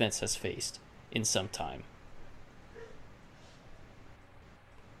defense has faced in some time.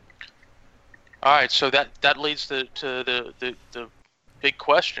 All right, so that leads to the big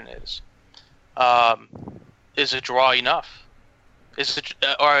question is a draw enough? Is it,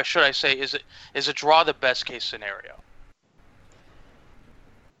 or should I say, is a draw the best case scenario?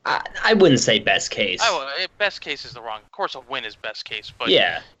 I wouldn't say best case. Best case is the wrong. Of course, a win is best case, but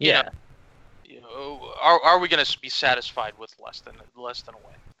yeah. Are we going to be satisfied with less than a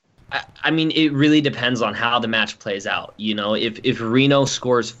win? I mean, it really depends on how the match plays out. If Reno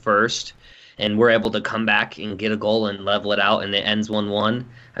scores first and we're able to come back and get a goal and level it out and it ends 1-1,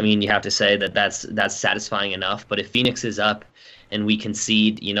 I mean, you have to say that's satisfying enough. But if Phoenix is up and we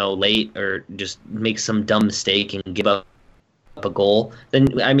concede, late or just make some dumb mistake and give up a goal,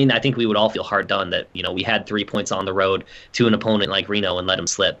 then I mean, I think we would all feel hard done that we had 3 points on the road to an opponent like Reno and let them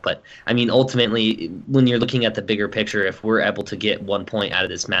slip. But I mean, ultimately, when you're looking at the bigger picture, if we're able to get 1 point out of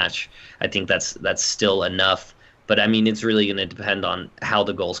this match, I think that's still enough. But I mean, it's really going to depend on how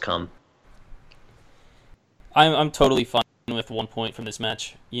the goals come. I'm totally fine with 1 point from this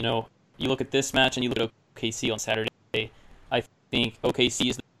match. You look at this match and you look at OKC on Saturday. I think OKC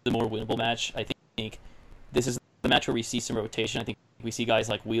is the more winnable match. I think this is the match where we see some rotation. I think we see guys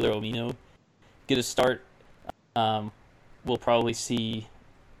like Wheeler Omino get a start. We'll probably see,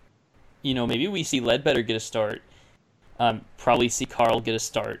 maybe we see Ledbetter get a start. Probably see Carl get a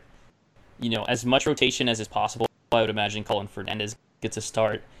start. As much rotation as is possible. I would imagine Colin Fernandez gets a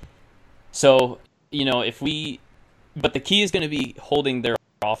start. So, but the key is going to be holding their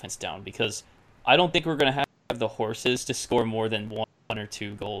offense down, because I don't think we're going to have the horses to score more than 1 or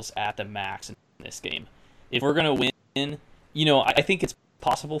 2 goals at the max in this game. If we're going to win, I think it's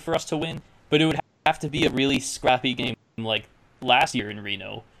possible for us to win, but it would have to be a really scrappy game like last year in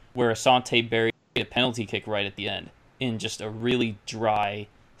Reno, where Asante buried a penalty kick right at the end in just a really dry,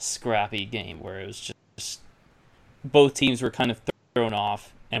 scrappy game where it was just both teams were kind of thrown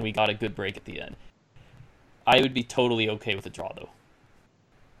off and we got a good break at the end. I would be totally okay with a draw, though.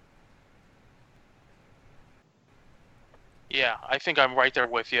 Yeah, I think I'm right there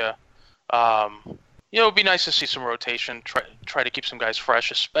with you. It'd be nice to see some rotation. Try to keep some guys fresh,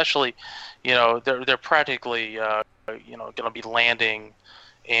 especially, they're practically, going to be landing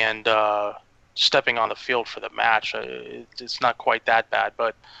and stepping on the field for the match. It's not quite that bad,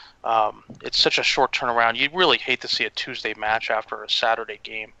 but it's such a short turnaround. You'd really hate to see a Tuesday match after a Saturday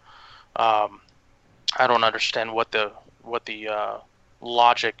game. I don't understand what the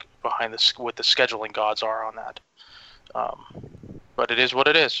logic behind this, what the scheduling gods are on that. But it is what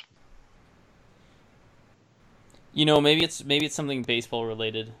it is. Maybe it's something baseball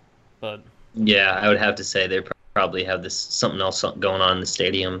related, but yeah, I would have to say they probably have something else going on in the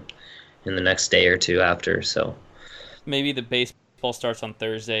stadium in the next day or two after. So maybe the baseball starts on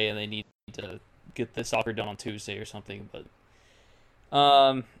Thursday and they need to get the soccer done on Tuesday or something. But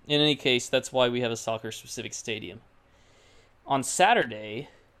in any case, that's why we have a soccer-specific stadium. On Saturday,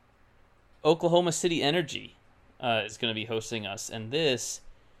 Oklahoma City Energy is going to be hosting us, and this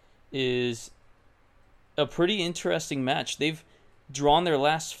is a pretty interesting match. They've drawn their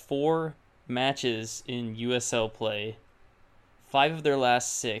last 4 matches in USL play, 5 of their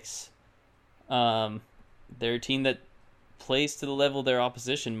last 6. They're a team that plays to the level of their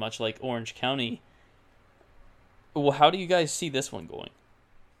opposition, much like Orange County. Well, how do you guys see this one going?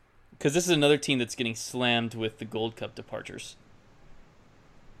 Because this is another team that's getting slammed with the Gold Cup departures.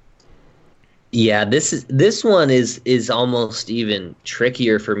 Yeah, this one is almost even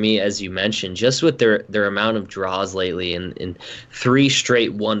trickier for me, as you mentioned, just with their amount of draws lately, and three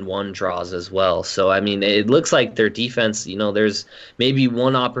straight 1-1 draws as well. So I mean, it looks like their defense, there's maybe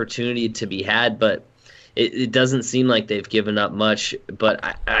one opportunity to be had, but it doesn't seem like they've given up much.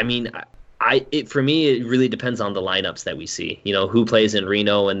 But I mean, for me, it really depends on the lineups that we see. Who plays in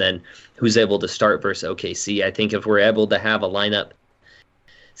Reno, and then who's able to start versus OKC. I think if we're able to have a lineup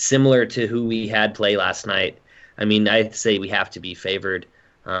similar to who we had play last night, I mean, I'd say we have to be favored.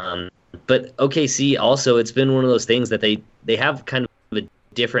 But OKC also, it's been one of those things that they have kind of a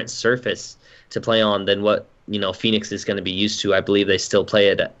different surface to play on than what Phoenix is going to be used to. I believe they still play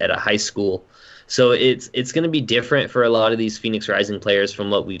at a high school, so it's going to be different for a lot of these Phoenix Rising players from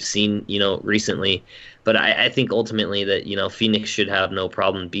what we've seen recently. But I think ultimately that Phoenix should have no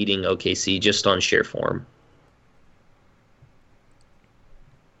problem beating OKC just on sheer form.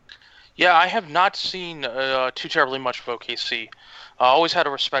 Yeah, I have not seen too terribly much of OKC. Always had a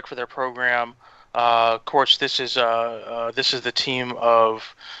respect for their program. Of course, this is the team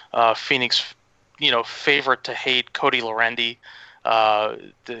of Phoenix, favorite to hate, Cody Lorendi,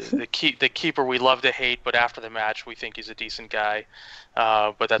 the keeper we love to hate, but after the match we think he's a decent guy.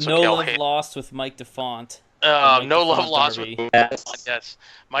 But that's no okay. love lost with Mike DeFont. No love lost with yes,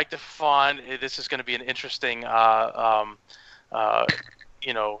 Mike DeFont. This is going to be an interesting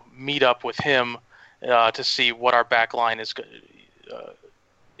meet up with him to see what our backline is,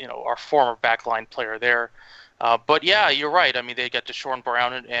 our former backline player there. But yeah, you're right. I mean, they got Deshaun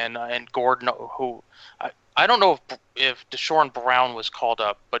Brown and Gordon, who I don't know if Deshaun Brown was called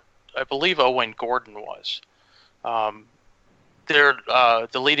up, but I believe Owen Gordon was. They're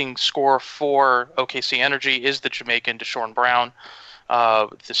the leading scorer for OKC Energy is the Jamaican Deshaun Brown.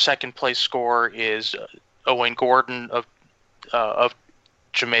 The second place scorer is Owen Gordon of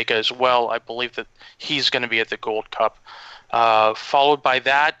Jamaica as well. I believe that he's going to be at the Gold Cup. Followed by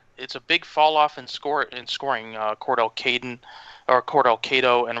that, it's a big fall off in scoring. Cordell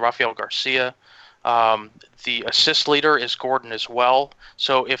Cato and Rafael Garcia. The assist leader is Gordon as well.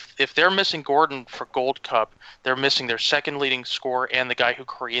 So if they're missing Gordon for Gold Cup, they're missing their second leading scorer and the guy who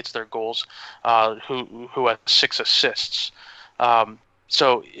creates their goals, who has 6 assists.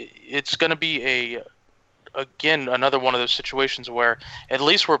 So it's going to be again, another one of those situations where at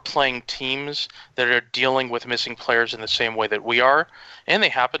least we're playing teams that are dealing with missing players in the same way that we are, and they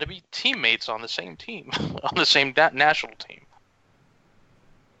happen to be teammates on the same team, on the same national team.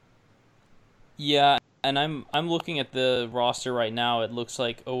 Yeah, and I'm looking at the roster right now. It looks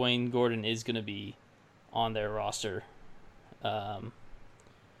like Owen Gordon is going to be on their roster. So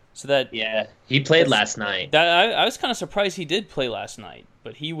that yeah, he played last night. I was kind of surprised he did play last night,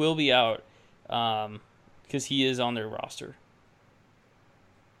 but he will be out. Because he is on their roster.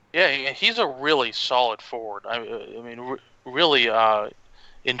 Yeah, he's a really solid forward. I mean, really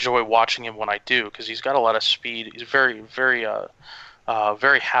enjoy watching him when I do because he's got a lot of speed. He's very, very,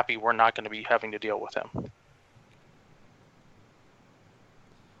 very happy we're not going to be having to deal with him.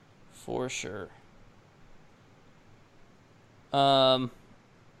 For sure. So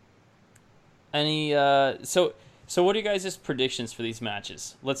what are you guys' predictions for these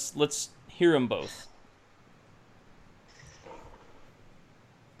matches? Let's hear them both.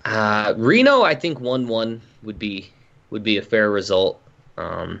 Reno, I think 1-1 would be a fair result.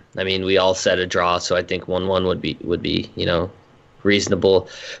 I mean, we all said a draw, so I think 1-1 would be reasonable.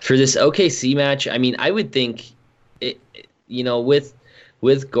 For this OKC match, I mean, I would think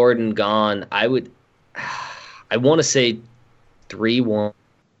with Gordon gone, I want to say 3-1.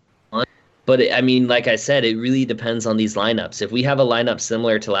 But I mean, like I said, it really depends on these lineups. If we have a lineup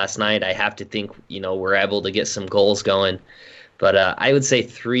similar to last night, I have to think we're able to get some goals going. But I would say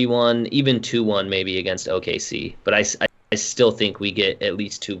 3-1, even 2-1 maybe against OKC. But I still think we get at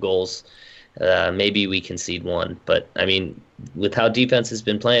least 2 goals. Maybe we concede 1. But, I mean, with how defense has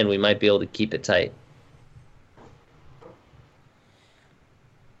been playing, we might be able to keep it tight.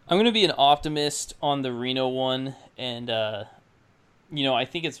 I'm going to be an optimist on the Reno one. And, I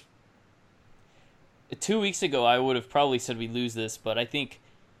think it's... 2 weeks ago, I would have probably said we lose this. But I think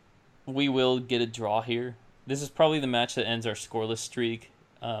we will get a draw here. This is probably the match that ends our scoreless streak,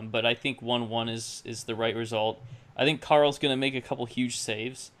 but I think 1-1 is the right result. I think Carl's going to make a couple huge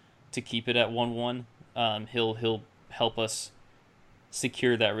saves to keep it at 1-1. He'll help us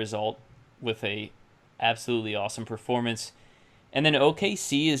secure that result with a absolutely awesome performance. And then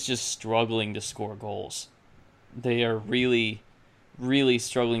OKC is just struggling to score goals. They are really, really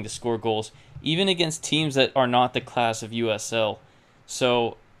struggling to score goals, even against teams that are not the class of USL.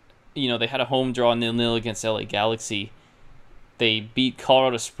 So... they had a home draw 0-0 against LA Galaxy. They beat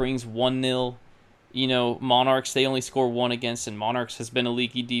Colorado Springs 1-0. You know, Monarchs, they only score 1 against, and Monarchs has been a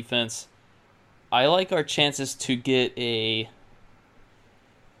leaky defense. I like our chances to get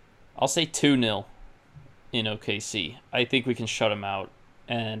I'll say 2-0 in OKC. I think we can shut them out.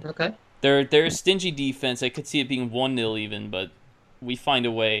 And Okay. they're a stingy defense. I could see it being 1-0 even, but we find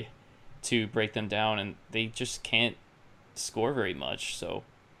a way to break them down, and they just can't score very much. So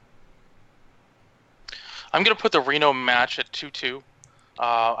I'm going to put the Reno match at 2-2.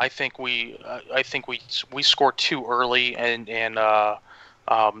 I think we score too early, and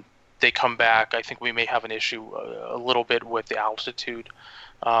they come back. I think we may have an issue a little bit with the altitude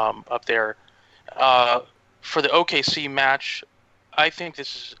up there. For the OKC match, I think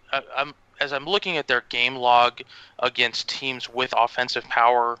this is. As I'm looking at their game log against teams with offensive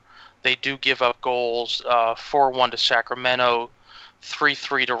power, they do give up goals. 4-1 to Sacramento,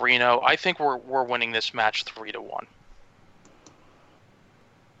 3-3 to Reno. I think we're winning this match 3-1.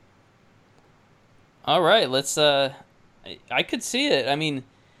 all right, let's. I could see it. I mean,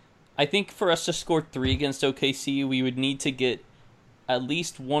 I think for us to score 3 against OKC, we would need to get at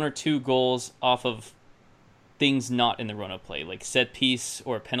least 1 or 2 goals off of things not in the run-up play, like set piece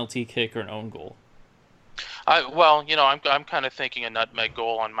or a penalty kick or an own goal. Well, you know, I'm kind of thinking a nutmeg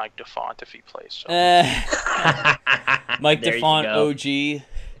goal on Mike DeFont if he plays. So. Mike There you DeFont, go. OG.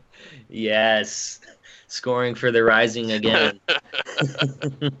 Yes. Scoring for the Rising again.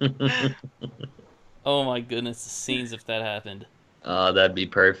 Oh my goodness, the scenes if that happened. Oh, that'd be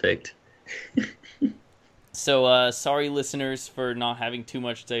perfect. So, sorry listeners for not having too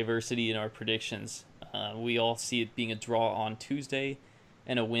much diversity in our predictions. We all see it being a draw on Tuesday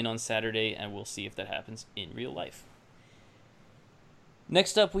and a win on Saturday, and we'll see if that happens in real life.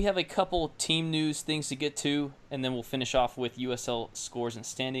 Next up, we have a couple team news things to get to, and then we'll finish off with USL scores and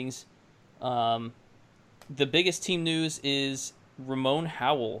standings. The biggest team news is Ramon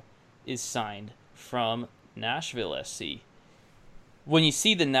Howell is signed from Nashville SC. When you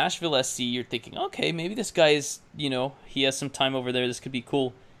see the Nashville SC, you're thinking, okay, maybe this guy is, he has some time over there. This could be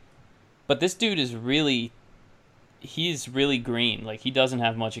cool. But this dude is really green. Like, he doesn't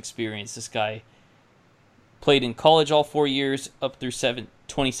have much experience. This guy played in college all 4 years up through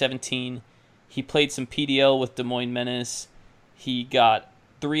 2017. He played some PDL with Des Moines Menace. He got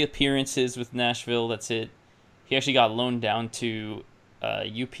 3 appearances with Nashville. That's it. He actually got loaned down to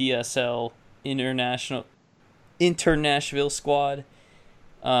UPSL Inter-Nashville squad.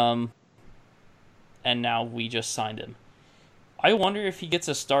 And now we just signed him. I wonder if he gets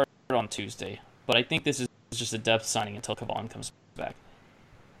a start on Tuesday, but I think this is just a depth signing until Kavan comes back.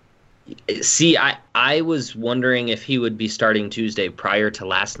 See, I was wondering if he would be starting Tuesday prior to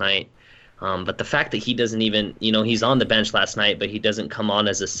last night. But the fact that he doesn't even, he's on the bench last night, but he doesn't come on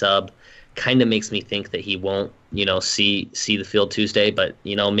as a sub, kind of makes me think that he won't, see the field Tuesday. But,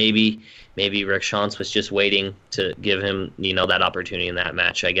 maybe Rick Schantz was just waiting to give him, that opportunity in that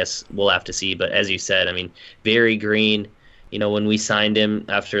match. I guess we'll have to see. But as you said, I mean, very green. When we signed him,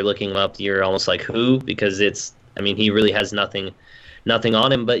 after looking him up, you're almost like, who? Because he really has nothing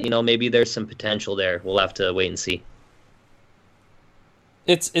on him. But, maybe there's some potential there. We'll have to wait and see.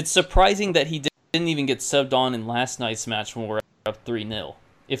 It's surprising that he didn't even get subbed on in last night's match when we're up 3-0.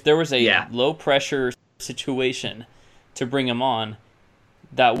 If there was a low-pressure situation to bring him on,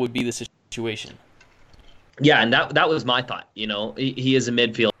 that would be the situation. Yeah, and that was my thought. He is a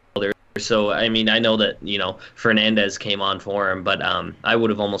midfielder. So, I know that, Fernandez came on for him, but I would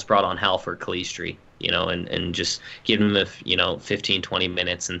have almost brought on Hal for Calistri, and just given him 15, 20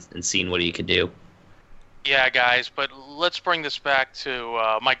 minutes and seeing what he could do. Yeah, guys, but let's bring this back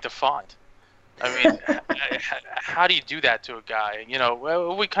to Mike DeFont. How do you do that to a guy?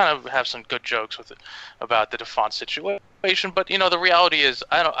 We kind of have some good jokes about the DeFont situation, but the reality is,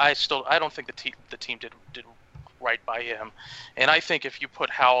 I don't think the team did right by him, and I think if you put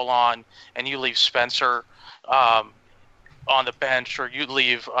Howell on and you leave Spencer on the bench, or you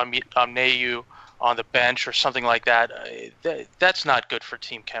leave Nayu on the bench or something like that, that's not good for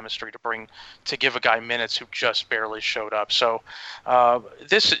team chemistry to give a guy minutes who just barely showed up. So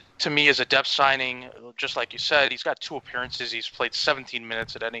this, to me, is a depth signing. Just like you said, he's got 2 appearances. He's played 17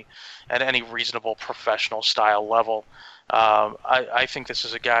 minutes at any reasonable professional style level. I think this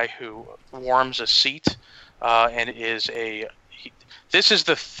is a guy who warms a seat and this is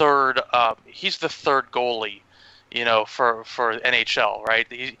the third. He's the third goalie, for NHL, right?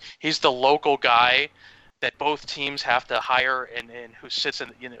 He's the local guy that both teams have to hire and who sits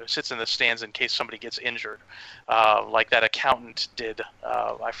in the stands in case somebody gets injured, like that accountant did.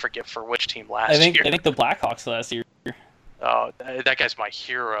 I forget for which team last year. I think the Blackhawks last year. That guy's my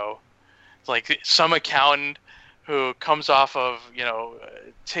hero. Like some accountant who comes off of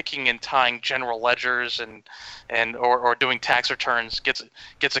ticking and tying general ledgers or doing tax returns gets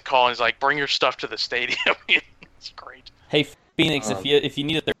a call and he's like, bring your stuff to the stadium. It's great. Hey Phoenix, if you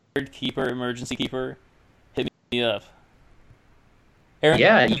need a third keeper, emergency keeper, hit me up.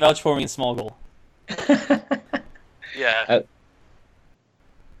 Aaron, you vouch for me in small goal. Yeah.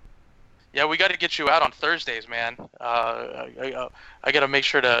 Yeah, we got to get you out on Thursdays, man. I got to make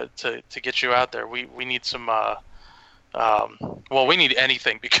sure to get you out there. We need some. We need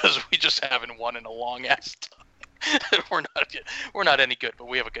anything because we just haven't won in a long ass time. We're not any good, but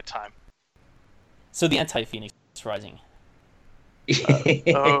we have a good time. So the anti-Phoenix Rising.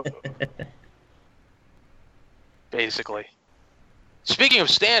 Basically. Speaking of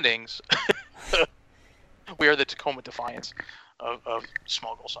standings, we are the Tacoma Defiance of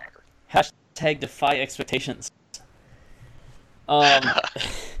small goal soccer. Hashtag defy expectations. But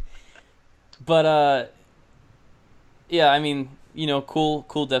yeah, I mean,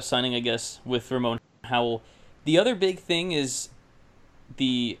 cool depth signing, I guess, with Ramon Howell. The other big thing is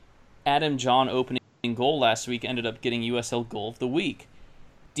the Adam John opening goal last week ended up getting USL Goal of the Week,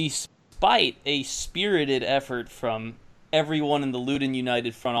 despite a spirited effort from everyone in the Luton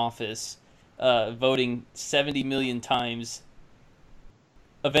United front office, voting 70 million times.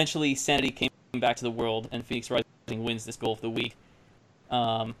 Eventually, sanity came back to the world, and Phoenix Rising wins this Goal of the Week.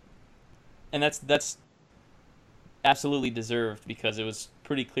 And that's absolutely deserved because it was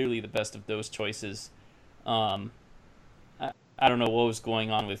pretty clearly the best of those choices. I don't know what was going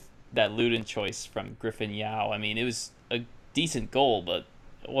on with that Luton choice from Griffin Yao. I mean, it was a decent goal, but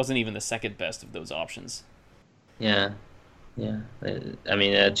it wasn't even the second best of those options. Yeah. I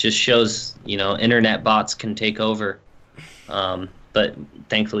mean, it just shows, internet bots can take over. But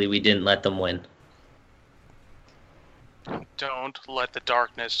thankfully, we didn't let them win. Don't let the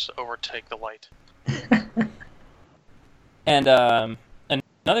darkness overtake the light. And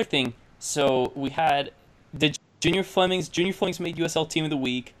another thing, so we had the Junior Flemings. Junior Flemings made USL Team of the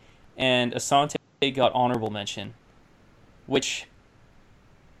Week, and Asante got honorable mention. Which,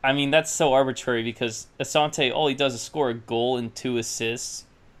 I mean, that's so arbitrary because Asante, all he does is score a goal and 2 assists,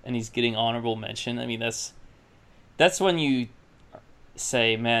 and he's getting honorable mention. I mean, that's when you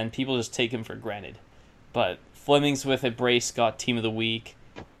say, man, people just take him for granted. But Flemings with a brace got Team of the Week,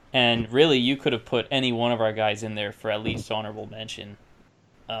 and really you could have put any one of our guys in there for at least honorable mention.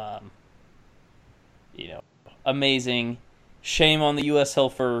 Amazing. Shame on the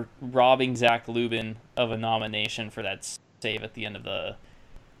USL for robbing Zach Lubin of a nomination for that save at the end of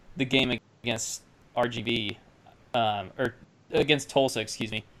the game against RGV, or against Tulsa,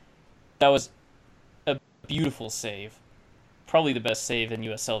 excuse me. That was a beautiful save. Probably the best save in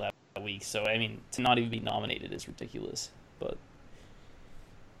USL that week. So, I mean, to not even be nominated is ridiculous. But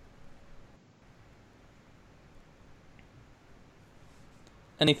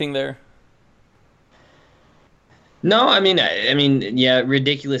anything there? No, I mean, yeah,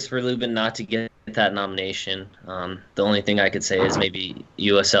 ridiculous for Lubin not to get that nomination. The only thing I could say is maybe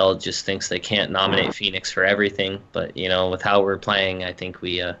USL just thinks they can't nominate Phoenix for everything. But with how we're playing, I think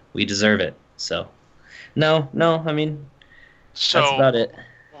we deserve it. So, no, I mean. So that's about it.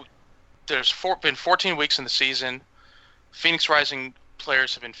 There's been 14 weeks in the season. Phoenix Rising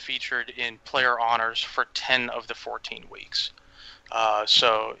players have been featured in player honors for 10 of the 14 weeks.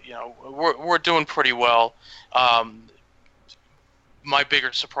 So we're doing pretty well. My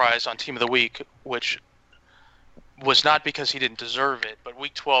bigger surprise on Team of the Week, which was not because he didn't deserve it, but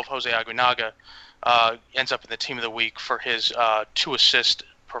Week 12, Jose Aguinaga ends up in the Team of the Week for his 2 assist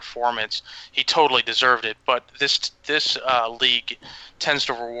performance. He totally deserved it, but this league tends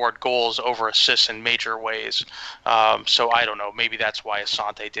to reward goals over assists in major ways. So I don't know. Maybe that's why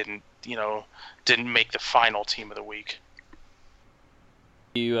Asante didn't make the final Team of the Week.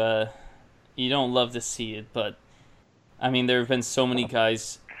 You don't love to see it, but I mean, there have been so many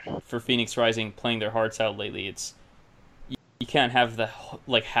guys for Phoenix Rising playing their hearts out lately. It's you can't have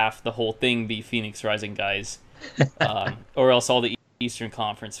half the whole thing be Phoenix Rising guys, or else all the Eastern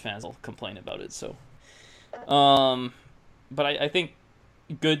Conference fans will complain about it. So, but I think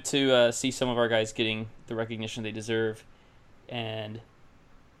good to see some of our guys getting the recognition they deserve. And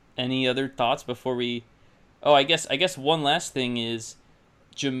any other thoughts before we? Oh, I guess one last thing is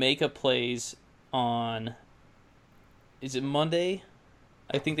Jamaica plays on. Is it Monday?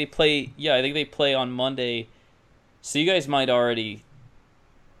 I think they play. Yeah, I think they play on Monday. So you guys might already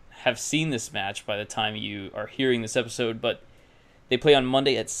have seen this match by the time you are hearing this episode, but they play on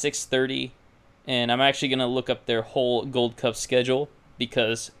Monday at 6:30, and I'm actually going to look up their whole Gold Cup schedule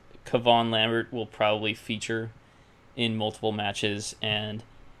because Kevon Lambert will probably feature in multiple matches, and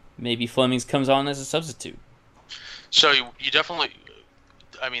maybe Flemings comes on as a substitute. So you definitely.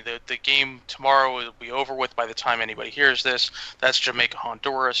 I mean, the game tomorrow will be over with by the time anybody hears this. That's Jamaica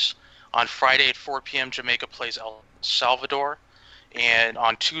Honduras. On Friday at 4 p.m., Jamaica plays El Salvador, and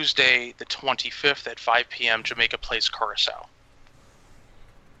on Tuesday the 25th at 5 p.m., Jamaica plays Curacao.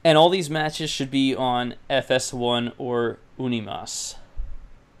 And all these matches should be on FS1 or Unimas.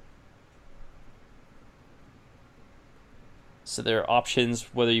 So there are options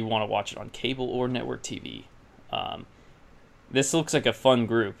whether you want to watch it on cable or network TV. This looks like a fun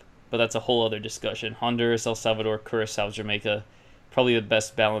group, but that's a whole other discussion. Honduras, El Salvador, Curacao, Jamaica, probably the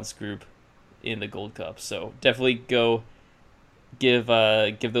best balanced group in the Gold Cup. So definitely go give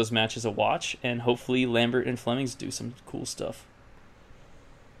those matches a watch, and hopefully Lambert and Flemings do some cool stuff.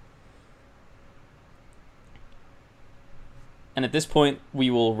 And at this point, we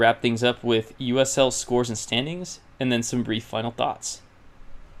will wrap things up with USL scores and standings, and then some brief final thoughts.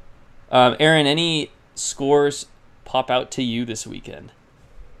 Aaron, any scores pop out to you this weekend?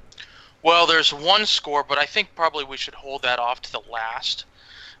 Well, there's one score, but I think probably we should hold that off to the last.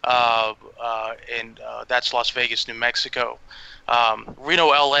 And that's Las Vegas, New Mexico. Reno,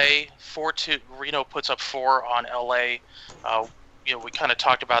 LA, 4-2. Reno puts up 4 on LA. We kind of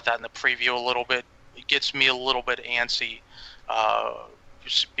talked about that in the preview a little bit. It gets me a little bit antsy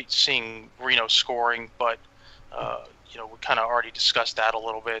seeing Reno scoring, but we kind of already discussed that a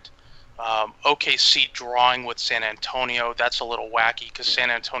little bit. OKC drawing with San Antonio. That's a little wacky because San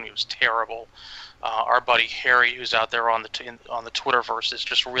Antonio is terrible. Our buddy Harry, who's out there on the Twitterverse, is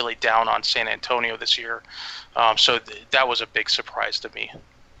just really down on San Antonio this year. So that was a big surprise to me.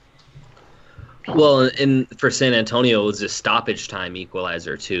 Well, and for San Antonio, it was a stoppage time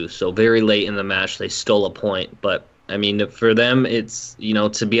equalizer too. So very late in the match, they stole a point. But I mean, for them, it's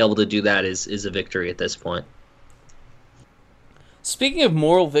to be able to do that is a victory at this point. Speaking of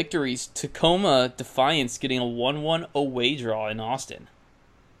moral victories, Tacoma Defiance getting a 1-1 away draw in Austin.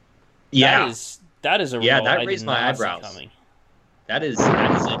 Yeah, that is a result that I raised did my not see eyebrows. coming. That is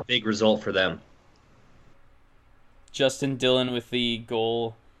a big result for them. Justin Dillon with the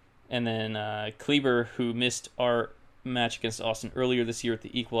goal, and then Kleber, who missed our match against Austin earlier this year with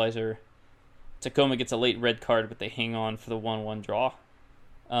the equalizer. Tacoma gets a late red card, but they hang on for the 1-1 draw.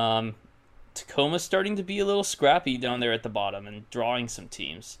 Tacoma's starting to be a little scrappy down there at the bottom and drawing some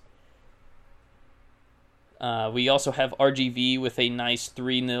teams. We also have RGV with a nice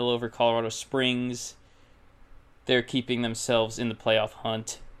 3-0 over Colorado Springs. They're keeping themselves in the playoff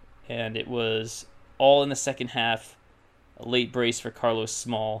hunt, and it was all in the second half. A late brace for Carlos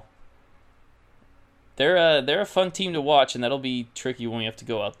Small. They're a fun team to watch, and that'll be tricky when we have to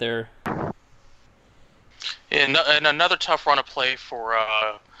go out there. And another tough run of play for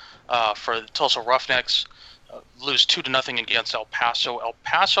the Tulsa Roughnecks. Lose 2-0 against El Paso. El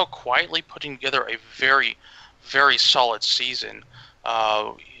Paso quietly putting together a very, very solid season.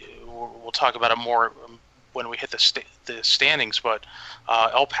 We'll talk about it more when we hit the standings, but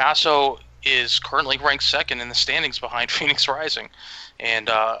El Paso is currently ranked second in the standings behind Phoenix Rising, and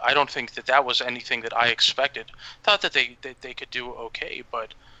I don't think that was anything that I expected. Thought that they could do okay,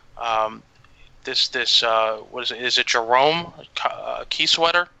 but this what is it? Is it Jerome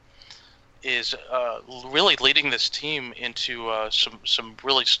Keysweater? Is really leading this team into some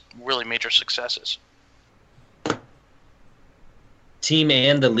really major successes. Team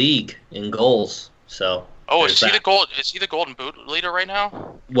and the league in goals. So. Oh, is he the Golden Boot leader right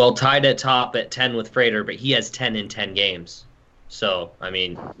now? Well, tied at top at 10 with Frater, but he has 10 in 10 games. So I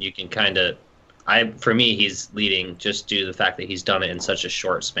mean, you can kind of. For me, he's leading just due to the fact that he's done it in such a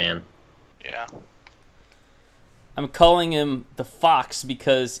short span. Yeah. I'm calling him the Fox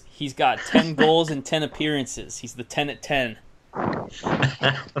because he's got 10 goals and 10 appearances. He's the 10 at 10.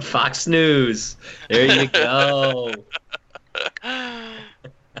 Fox News. There you go.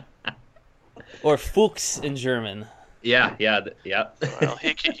 Or Fuchs in German. Yeah. Well,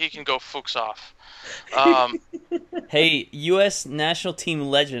 he can go Fuchs off. Hey, U.S. national team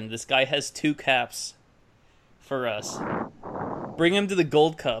legend. This guy has 2 caps for us. Bring him to the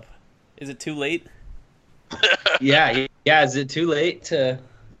Gold Cup. Is it too late? Yeah. Is it too late for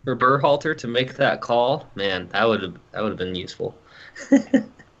Berhalter to make that call? Man, that would have been useful.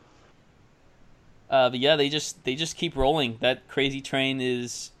 But yeah, they just keep rolling. That crazy train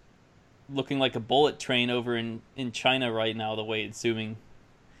is looking like a bullet train over in China right now. The way it's zooming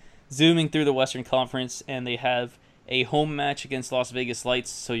through the Western Conference, and they have a home match against Las Vegas Lights.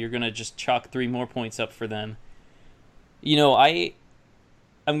 So you're gonna just chalk 3 more points up for them.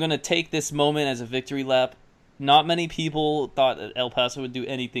 I'm gonna take this moment as a victory lap. Not many people thought that El Paso would do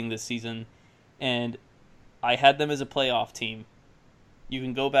anything this season, and I had them as a playoff team. You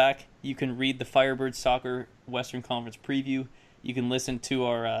can go back, you can read the Firebird Soccer Western Conference preview. You can listen to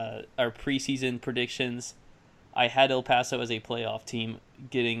our preseason predictions. I had El Paso as a playoff team,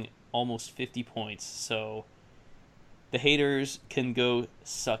 getting almost 50 points. So the haters can go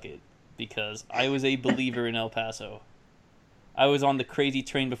suck it, because I was a believer in El Paso. I was on the crazy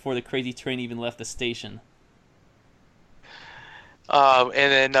train before the crazy train even left the station. And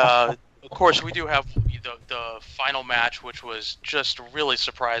then, of course, we do have the final match, which was just really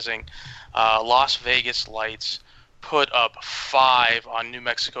surprising. Las Vegas Lights put up 5 on New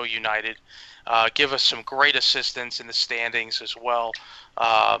Mexico United. Give us some great assistance in the standings as well.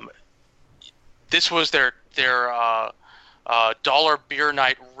 This was their dollar beer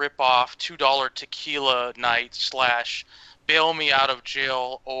night ripoff, $2 tequila night / bail me out of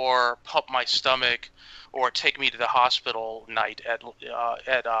jail or pump my stomach or take me to the hospital night at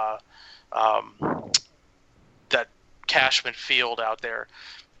that Cashman Field out there.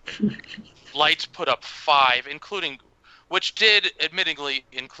 Lights put up 5, which did admittedly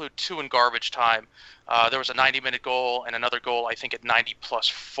include 2 in garbage time. There was a 90-minute goal and another goal, I think, at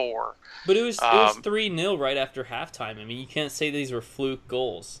 90+4. But it was 3-0 right after halftime. I mean, you can't say these were fluke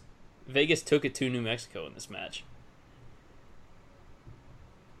goals. Vegas took it to New Mexico in this match.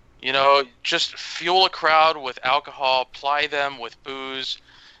 Just fuel a crowd with alcohol, ply them with booze,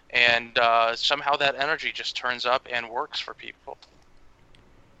 and somehow that energy just turns up and works for people.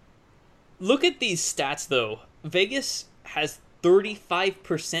 Look at these stats, though. Vegas has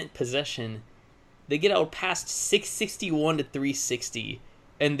 35% possession. They get outpassed 661 to 360,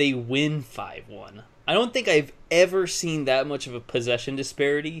 and they win 5-1. I don't think I've ever seen that much of a possession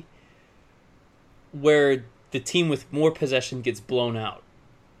disparity where the team with more possession gets blown out.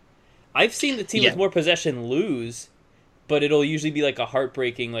 I've seen the team with more possession lose, but it'll usually be like a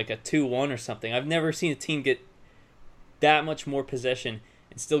heartbreaking, like a 2-1 or something. I've never seen a team get that much more possession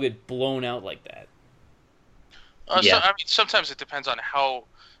and still get blown out like that. So, I mean, sometimes it depends on how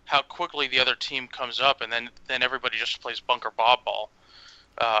quickly the other team comes up, and then everybody just plays bunker bob ball.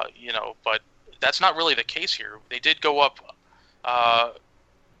 But that's not really the case here. They did go up.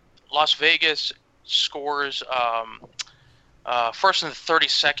 Las Vegas scores first in the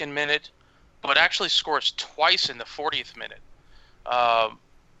 32nd minute, but actually scores twice in the 40th minute.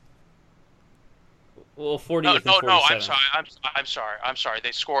 Well, 40th and 47th. No. I'm sorry.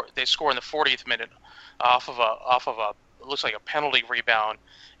 They score in the 40th minute off of a it looks like a penalty rebound,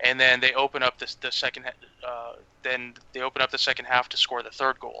 and then they open up the second. Then they open up the second half to score the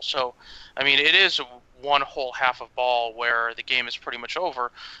third goal. So, I mean, it is one whole half of ball where the game is pretty much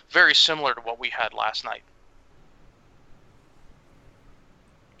over. Very similar to what we had last night.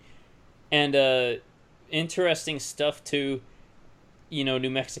 And interesting stuff too. New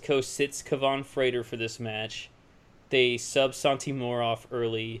Mexico sits Kavan Frater for this match. They sub Santi Moroff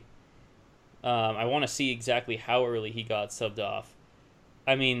early. I want to see exactly how early he got subbed off.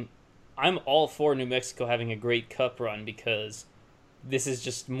 I mean, I'm all for New Mexico having a great cup run because this is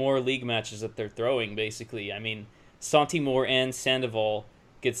just more league matches that they're throwing, basically. I mean, Santi Moore and Sandoval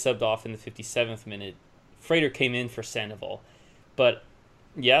get subbed off in the 57th minute. Frater came in for Sandoval. But,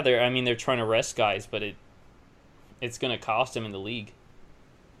 yeah, they're trying to rest guys, but it's going to cost them in the league.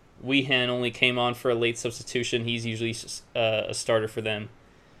 Weehan only came on for a late substitution. He's usually a starter for them.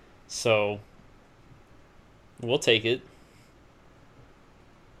 So, we'll take it.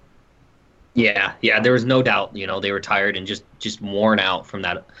 Yeah, there was no doubt, they were tired and just worn out from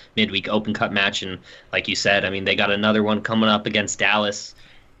that midweek Open Cup match. And like you said, I mean, they got another one coming up against Dallas.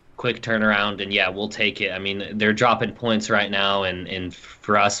 Quick turnaround, and yeah, we'll take it. I mean, they're dropping points right now, and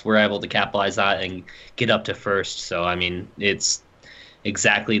for us, we're able to capitalize that and get up to first. So, I mean, it's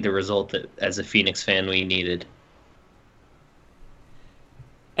exactly the result that, as a Phoenix fan, we needed.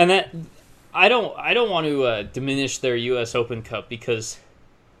 And that I don't want to diminish their U.S. Open Cup, because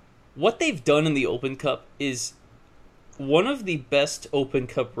what they've done in the Open Cup is one of the best Open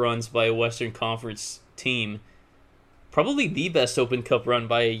Cup runs by a Western Conference team. Probably the best Open Cup run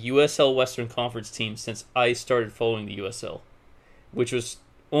by a USL Western Conference team since I started following the USL, which was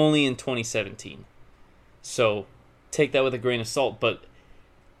only in 2017. So take that with a grain of salt, but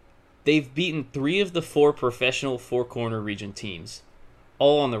they've beaten 3 of the 4 professional Four Corner region teams,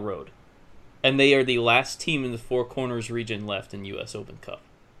 all on the road. And they are the last team in the Four Corners region left in US Open Cup.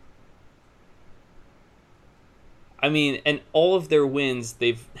 I mean, and all of their wins,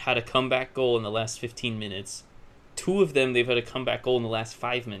 they've had a comeback goal in the last 15 minutes. 2 of them, they've had a comeback goal in the last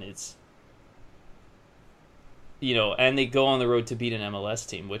 5 minutes. And they go on the road to beat an MLS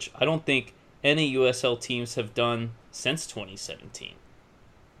team, which I don't think any USL teams have done since 2017.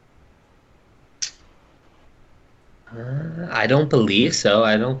 I don't believe so.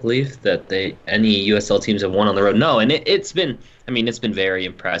 I don't believe that any USL teams have won on the road. No, and it's been, I mean, it's been very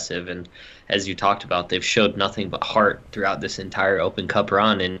impressive. And as you talked about, they've showed nothing but heart throughout this entire Open Cup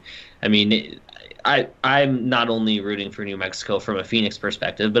run. And I mean, I'm not only rooting for New Mexico from a Phoenix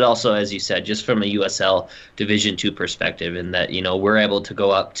perspective, but also, as you said, just from a USL Division Two perspective, in that we're able to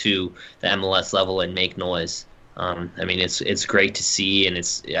go up to the MLS level and make noise. I mean, it's great to see, and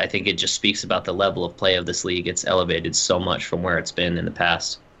I think it just speaks about the level of play of this league. It's elevated so much from where it's been in the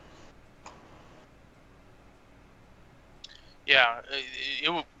past. Yeah,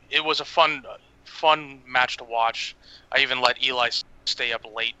 it was a fun match to watch. I even let Eli stay up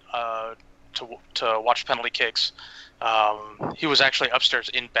late to watch penalty kicks. He was actually upstairs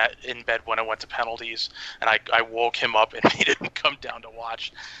in bed when I went to penalties, and I woke him up and made him come down to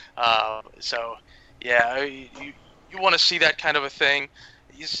watch. So yeah, you want to see that kind of a thing.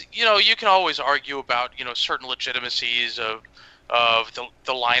 You can always argue about certain legitimacies of the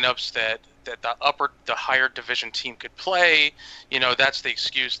lineups that the higher division team could play. That's the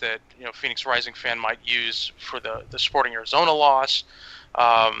excuse that Phoenix Rising fan might use for the Sporting Arizona loss.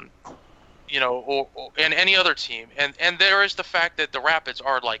 And any other team. And there is the fact that the Rapids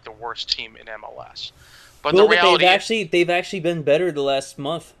are like the worst team in MLS. But Well, the but reality they've actually been better the last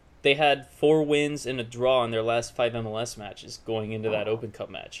month. They had 4 wins and a draw in their last 5 MLS matches going into that Open Cup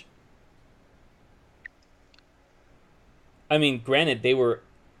match. I mean, granted, they were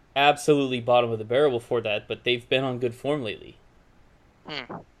absolutely bottom of the barrel before that, but they've been on good form lately.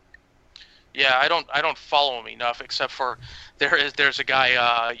 Yeah, I don't follow him enough, except for there's a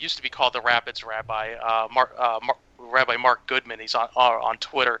guy used to be called the Rapids Rabbi, Rabbi Mark Goodman. He's on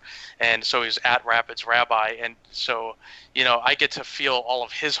Twitter, and so he's at Rapids Rabbi, and so I get to feel all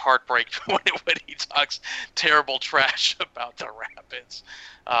of his heartbreak when he talks terrible trash about the Rapids.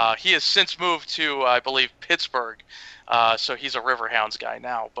 He has since moved to I believe Pittsburgh, so he's a Riverhounds guy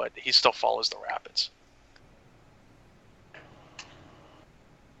now, but he still follows the Rapids.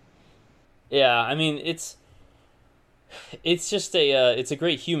 Yeah, I mean it's just it's a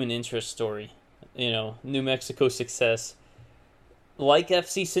great human interest story. New Mexico success, like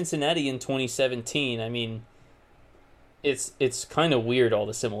FC Cincinnati in 2017. I mean, it's kind of weird, all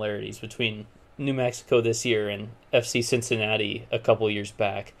the similarities between New Mexico this year and FC Cincinnati a couple years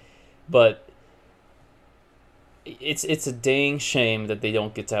back, but it's a dang shame that they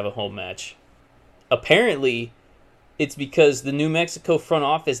don't get to have a home match. Apparently, it's because the New Mexico front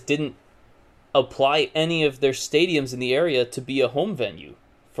office didn't apply any of their stadiums in the area to be a home venue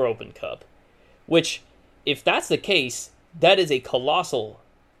for Open Cup. Which, if that's the case, that is a colossal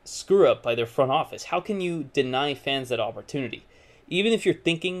screw up by their front office. How can you deny fans that opportunity? Even if you're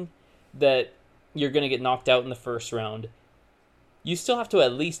thinking that you're going to get knocked out in the first round, you still have to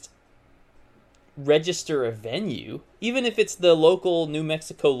at least register a venue, even if it's the local New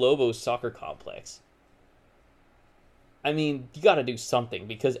Mexico Lobos soccer complex. I mean, you got to do something,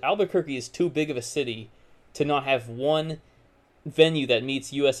 because Albuquerque is too big of a city to not have one venue that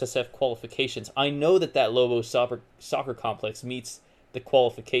meets USSF qualifications. I know that Lobos soccer complex meets the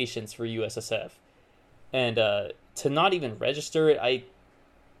qualifications for USSF, and to not even register it,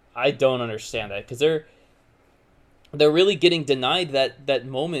 I don't understand that, because they're really getting denied that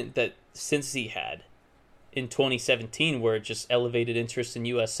moment that Cincy had in 2017, where it just elevated interest in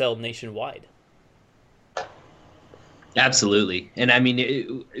USL nationwide. Absolutely. And I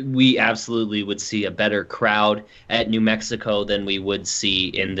mean, we absolutely would see a better crowd at New Mexico than we would see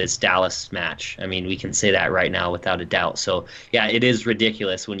in this Dallas match. I mean, we can say that right now without a doubt. So, yeah, it is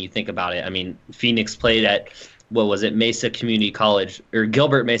ridiculous when you think about it. I mean, Phoenix played at, what was it, Mesa Community College, or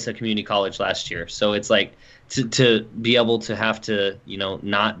Gilbert Mesa Community College last year. So it's like to be able to have to,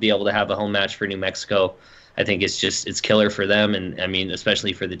 not be able to have a home match for New Mexico, I think it's killer for them. And I mean,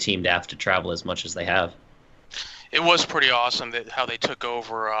 especially for the team to have to travel as much as they have. It was pretty awesome how they took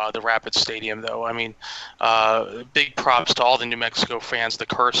over the Rapids Stadium, though. I mean, big props to all the New Mexico fans, the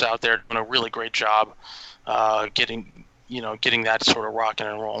Curse out there, doing a really great job getting that sort of rocking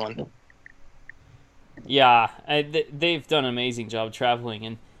and rolling. Yeah, they've done an amazing job traveling,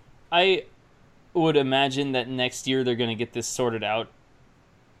 and I would imagine that next year they're going to get this sorted out.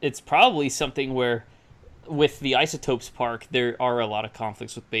 It's probably something where, with the Isotopes Park, there are a lot of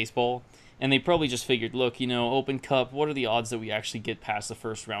conflicts with baseball. And they probably just figured, look, Open Cup, what are the odds that we actually get past the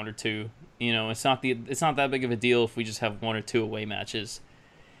first round or two? It's not that big of a deal if we just have 1 or 2 away matches.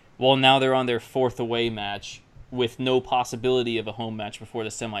 Well, now they're on their 4th away match with no possibility of a home match before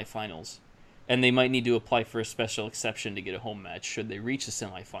the semifinals. And they might need to apply for a special exception to get a home match should they reach the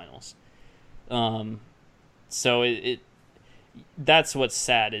semifinals. So that's what's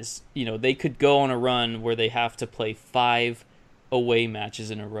sad is, they could go on a run where they have to play 5 away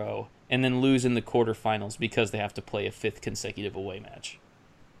matches in a row and then lose in the quarterfinals because they have to play a 5th consecutive away match.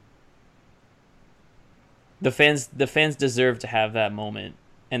 The fans deserve to have that moment,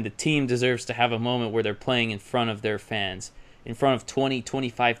 and the team deserves to have a moment where they're playing in front of their fans, in front of 20,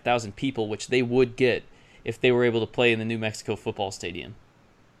 25,000 people, which they would get if they were able to play in the New Mexico Football Stadium.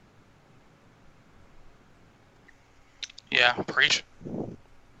 Yeah, preach.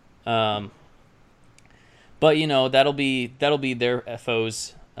 But that'll be their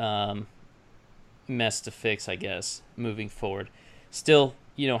FO's mess to fix, I guess, moving forward. Still,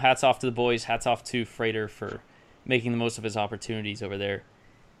 hats off to the boys, hats off to Frater for making the most of his opportunities over there,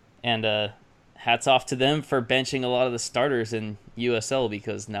 and hats off to them for benching a lot of the starters in USL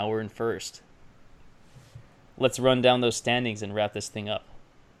because now we're in first. Let's run down those standings and wrap this thing up.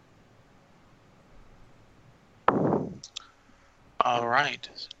 All right.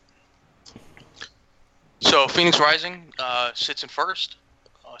 So Phoenix Rising sits in first,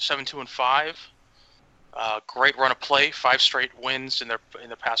 7-2-5. Great run of play, 5 straight wins in the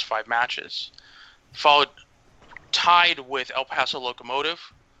past 5 matches. Tied with El Paso Locomotive,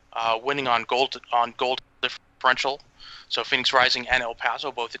 winning on goal differential. So Phoenix Rising and El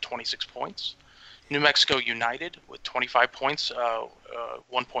Paso both at 26 points. New Mexico United with 25 points,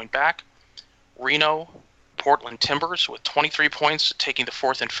 1 point back. Reno, Portland Timbers with 23 points, taking the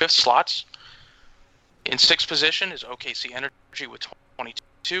 4th and 5th slots. In 6th position is OKC Energy with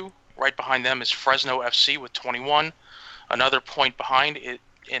 22. Right behind them is Fresno FC with 21. Another point behind it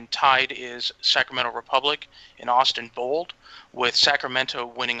and tied is Sacramento Republic and Austin Bold, with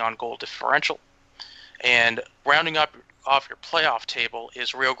Sacramento winning on goal differential. And rounding up off your playoff table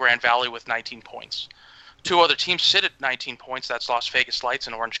is Rio Grande Valley with 19 points. 2 other teams sit at 19 points. That's Las Vegas Lights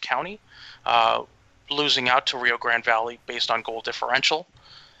and Orange County, losing out to Rio Grande Valley based on goal differential.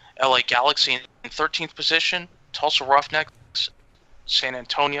 LA Galaxy in 13th position, Tulsa Roughnecks, San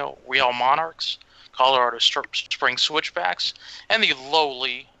Antonio Real Monarchs, Colorado Springs Switchbacks, and the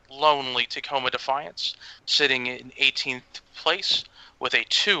lonely Tacoma Defiance sitting in 18th place with a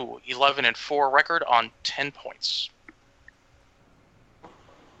 2-11-4 record on 10 points.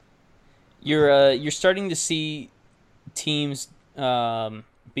 You're starting to see teams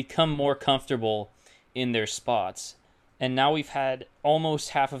become more comfortable in their spots, and now we've had almost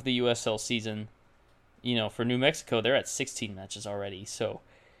half of the USL season. For New Mexico, they're at 16 matches already, so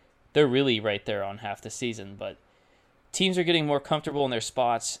they're really right there on half the season. But teams are getting more comfortable in their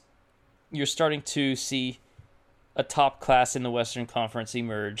spots. You're starting to see a top class in the Western Conference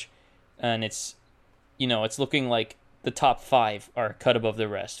emerge, and it's looking like the top 5 are cut above the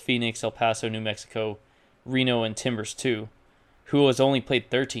rest. Phoenix, El Paso, New Mexico, Reno, and Timbers too, who has only played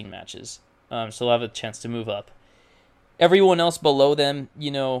 13 matches, so they'll have a chance to move up. Everyone else below them,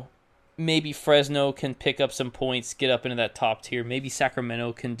 maybe Fresno can pick up some points, get up into that top tier. Maybe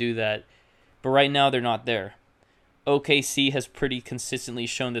Sacramento can do that, but right now they're not there. OKC has pretty consistently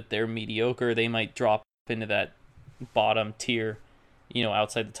shown that they're mediocre. They might drop into that bottom tier,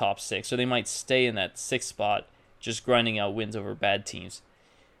 outside the top 6, or they might stay in that 6th spot, just grinding out wins over bad teams.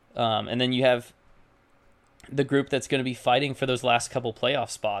 And then you have the group that's going to be fighting for those last couple playoff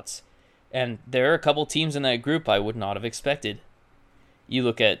spots. And there are a couple teams in that group I would not have expected. You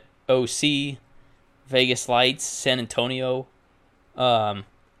look at OC, Vegas Lights, San Antonio, and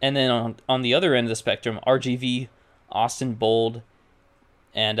then on the other end of the spectrum, RGV, Austin Bold,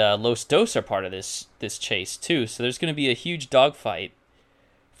 and Los Dos are part of this chase too. So there's going to be a huge dogfight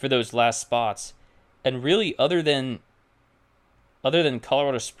for those last spots. And really, other than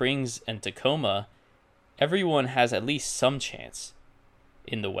Colorado Springs and Tacoma, everyone has at least some chance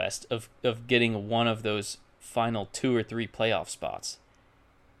in the West of getting one of those final 2 or 3 playoff spots.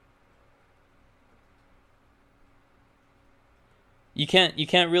 You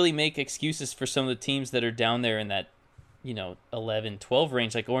can't really make excuses for some of the teams that are down there in that 11, 12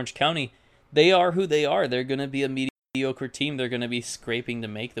 range, like Orange County. They are who they are. They're going to be a mediocre team. They're going to be scraping to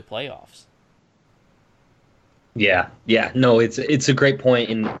make the playoffs. Yeah. No, it's a great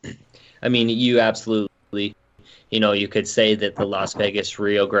point, and I mean, you absolutely, you could say that the Las Vegas,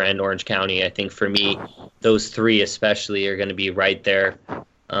 Rio Grande, Orange County, I think for me, those 3 especially are going to be right there.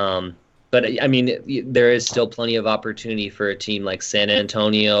 But I mean, there is still plenty of opportunity for a team like San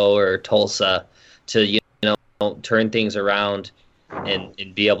Antonio or Tulsa to turn things around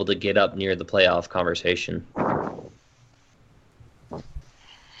and be able to get up near the playoff conversation.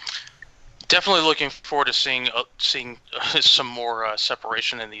 Definitely looking forward to seeing some more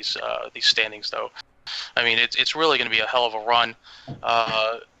separation in these standings, though. I mean, it's really going to be a hell of a run.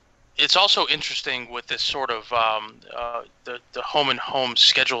 it's also interesting with this sort of the home and home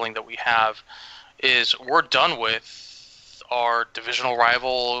scheduling that we have. Is we're done with our divisional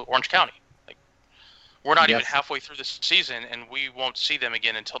rival Orange County. Like, we're not even halfway through this season, and we won't see them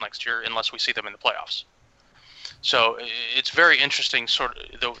again until next year unless we see them in the playoffs. So it's very interesting, sort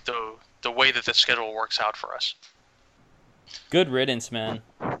of the way that the schedule works out for us. Good riddance, man.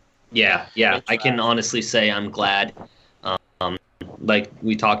 Yeah. I can honestly say I'm glad. Like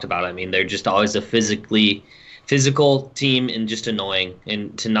we talked about, I mean, they're just always a physical team and just annoying.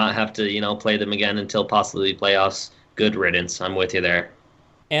 And to not have to, play them again until possibly playoffs, good riddance. I'm with you there.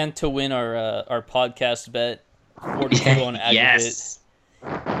 And to win our podcast bet, 42 on aggregate. Yes.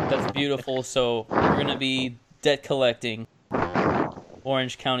 That's beautiful. So we're going to be debt collecting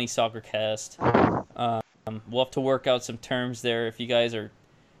Orange County Soccer Cast. We'll have to work out some terms there if you guys are,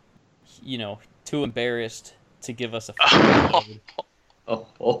 too embarrassed to give us a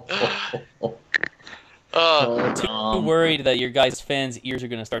too worried that your guys' fans' ears are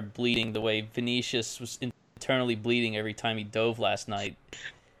going to start bleeding the way Vinicius was internally bleeding every time he dove last night.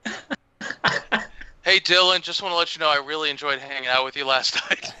 Hey, Dylan, just want to let you know I really enjoyed hanging out with you last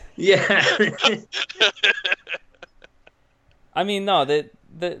night. Yeah. I mean, no,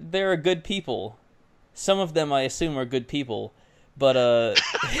 they're good people. Some of them, I assume, are good people, but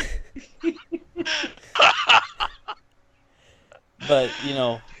but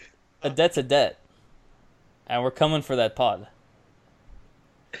a debt's a debt, and we're coming for that pod.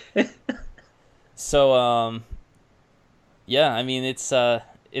 So, yeah, I mean, it's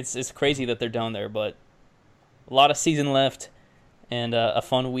crazy that they're down there, but a lot of season left, and a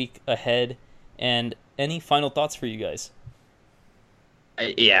fun week ahead. And any final thoughts for you guys?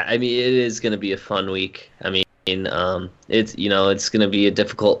 Yeah, I mean, it is going to be a fun week. I mean, it's it's going to be a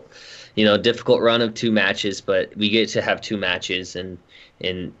difficult run of 2 matches, but we get to have 2 matches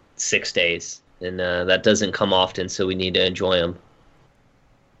in 6 days, and that doesn't come often, so we need to enjoy them.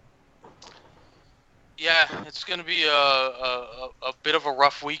 Yeah, it's going to be a bit of a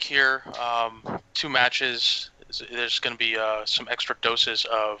rough week here. 2 matches. There's going to be some extra doses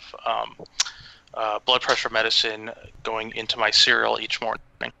of blood pressure medicine going into my cereal each morning.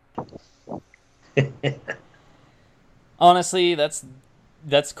 Honestly, that's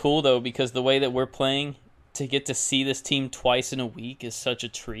cool though, because the way that we're playing, to get to see this team twice in a week is such a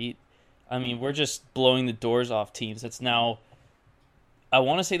treat. I mean, we're just blowing the doors off teams. That's now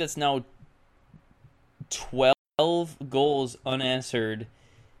 12 goals unanswered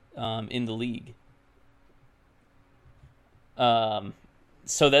in the league. So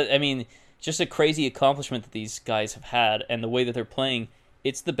that, I mean, just a crazy accomplishment that these guys have had, and the way that they're playing,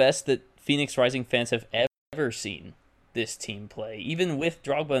 it's the best that Phoenix Rising fans have ever seen this team play, even with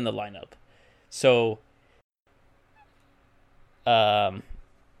Drogba in the lineup. So, yeah,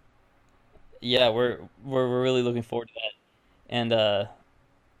 we're really looking forward to that, and I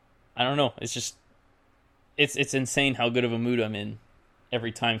don't know, it's just it's insane how good of a mood I'm in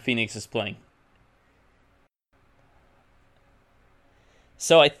every time Phoenix is playing.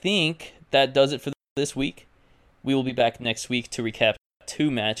 So I think that does it for this week. We will be back next week to recap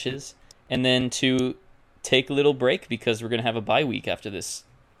 2 matches, and then to take a little break because we're going to have a bye week after this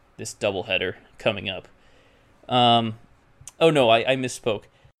doubleheader coming up. I misspoke.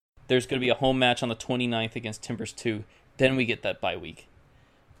 There's going to be a home match on the 29th against Timbers 2. Then we get that bye week.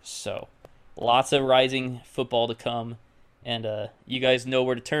 So, lots of Rising football to come, and you guys know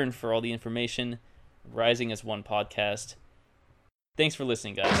where to turn for all the information. Rising is One podcast. Thanks for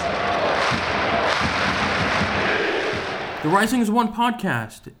listening, guys. The Rising is One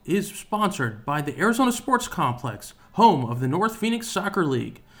podcast is sponsored by the Arizona Sports Complex, home of the North Phoenix Soccer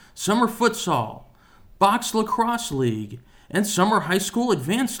League, Summer Futsal, Box Lacrosse League, and Summer High School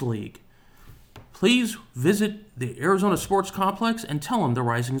Advanced League. Please visit the Arizona Sports Complex and tell them the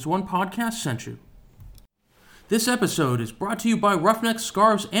Rising is One podcast sent you. This episode is brought to you by Roughneck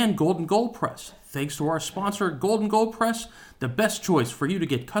Scarves and Golden Goal Press. Thanks to our sponsor, Golden Goal Press, the best choice for you to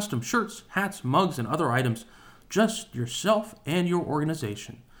get custom shirts, hats, mugs, and other items, just yourself and your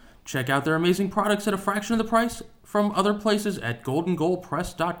organization. Check out their amazing products at a fraction of the price from other places at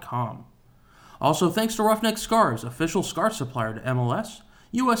goldengoalpress.com. Also, thanks to Roughneck Scarves, official scarf supplier to MLS,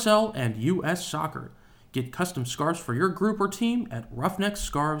 USL, and US Soccer. Get custom scarves for your group or team at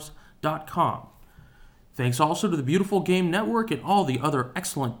roughneckscarves.com. Thanks also to the Beautiful Game Network and all the other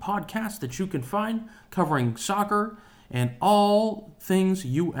excellent podcasts that you can find covering soccer and all things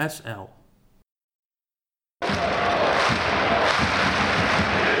USL.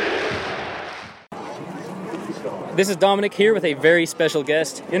 This is Dominic here with a very special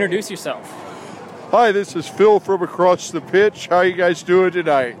guest. Introduce yourself. Hi, this is Phil from across the pitch. How are you guys doing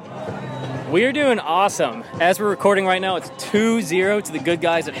tonight? We're doing awesome. As we're recording right now, it's 2-0 to the good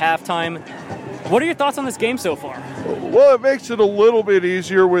guys at halftime. What are your thoughts on this game so far? Well, it makes it a little bit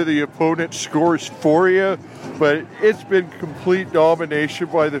easier when the opponent scores for you, but it's been complete domination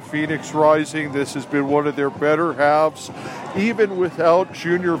by the Phoenix Rising. This has been one of their better halves. Even without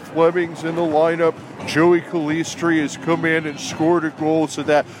Junior Flemings in the lineup, Joey Calistri has come in and scored a goal, so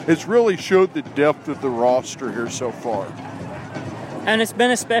that it's really showed the depth of the roster here so far. And it's been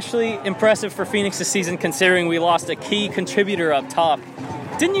especially impressive for Phoenix this season considering we lost a key contributor up top.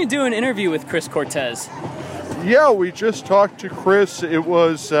 Didn't you do an interview with Chris Cortez? Yeah, we just talked to Chris. It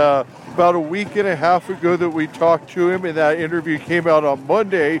was about a week and a half ago that we talked to him, and that interview came out on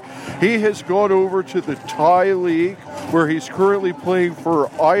Monday. He has gone over to the Thai League, where he's currently playing for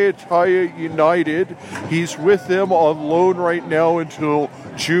Ayutthaya United. He's with them on loan right now until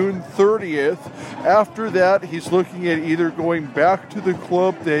June 30th. After that, he's looking at either going back to the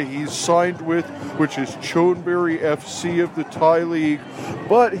club that he's signed with, which is Chonburi FC of the Thai League,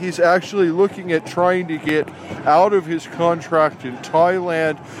 but he's actually looking at trying to get out of his contract in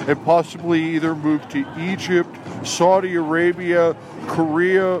Thailand and possibly either move to Egypt, Saudi Arabia,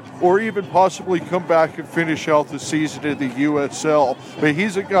 Korea, or even possibly come back and finish out the season in the USL. But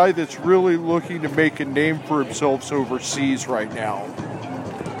he's a guy that's really looking to make a name for himself overseas right now.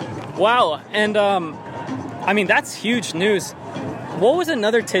 Wow, and I mean, that's huge news. What was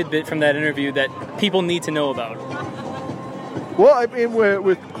another tidbit from that interview that people need to know about? Well, I mean,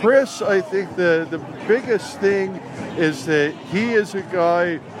 with Chris, I think the biggest thing is that he is a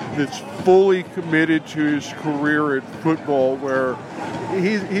guy that's fully committed to his career in football, where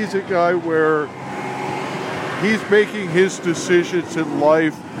he's a guy where he's making his decisions in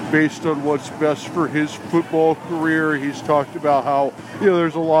life based on what's best for his football career. He's talked about how,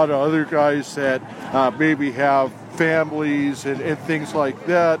 there's a lot of other guys that maybe have families and things like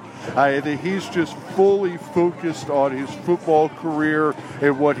that. That he's just fully focused on his football career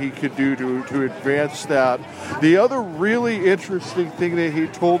and what he could do to advance that. The other really interesting thing that he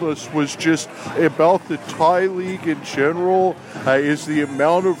told us was just about the Thai League in general, is the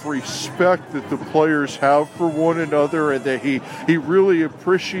amount of respect that the players have for one another, and that he really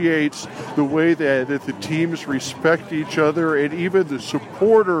appreciates the way that the teams respect each other, and even the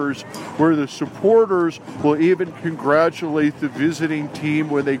supporters, where the supporters will even congratulate the visiting team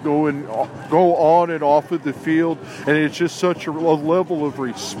when they go on and off of the field, and it's just such a level of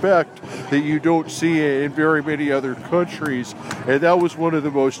respect that you don't see in very many other countries. And that was one of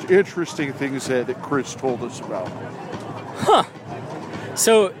the most interesting things that Chris told us about. Huh.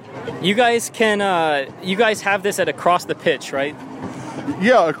 So you guys have this at Across the Pitch, right?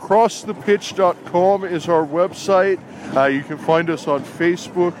 Yeah, acrossthepitch.com is our website. You can find us on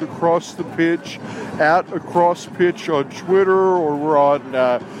Facebook, Across the Pitch, at Across Pitch on Twitter, or we're on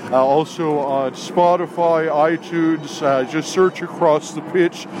also on Spotify, iTunes. Just search Across the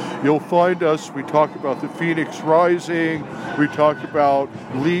Pitch. You'll find us. We talk about the Phoenix Rising. We talk about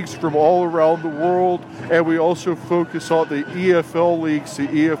leagues from all around the world. And we also focus on the EFL leagues, the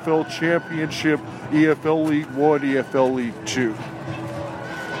EFL Championship, EFL League 1, EFL League 2.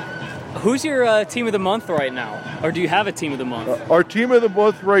 Who's your team of the month right now? Or do you have a team of the month? Our team of the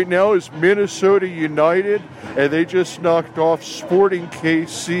month right now is Minnesota United, and they just knocked off Sporting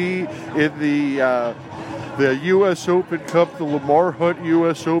KC in the U.S. Open Cup, the Lamar Hunt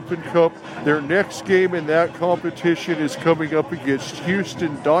U.S. Open Cup. Their next game in that competition is coming up against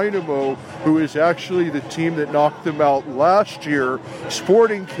Houston Dynamo, who is actually the team that knocked them out last year.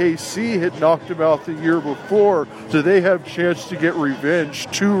 Sporting KC had knocked them out the year before, so they have a chance to get revenge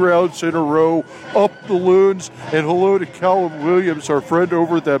 2 rounds in a row. Up the Loons, and hello to Callum Williams, our friend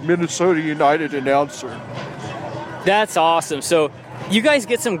over at the Minnesota United announcer. That's awesome. So you guys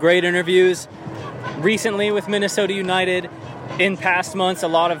get some great interviews recently with Minnesota United. In past months, a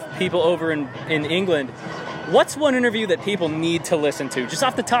lot of people over in England. What's one interview that people need to listen to, just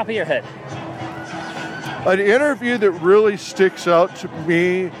off the top of your head? An interview that really sticks out to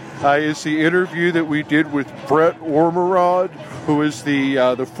me is the interview that we did with Brett Ormerod, who is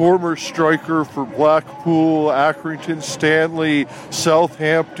the former striker for Blackpool, Accrington Stanley,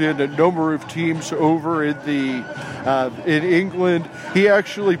 Southampton, a number of teams over in England. He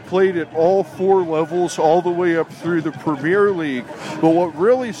actually played at all 4 levels, all the way up through the Premier League. But what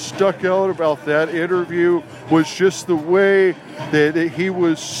really stuck out about that interview was just the way that he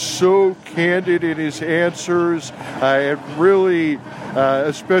was so candid in his answers, and really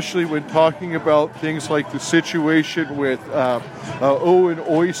especially when talking about things like the situation with Owen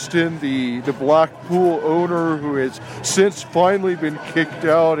Oyston, the Blackpool owner, who has since finally been kicked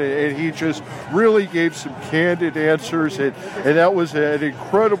out, and he just really gave some candid answers, and that was an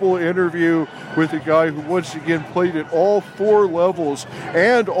incredible interview with a guy who once again played at all 4 levels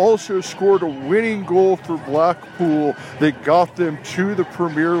and also scored a winning goal for Blackpool that got them to the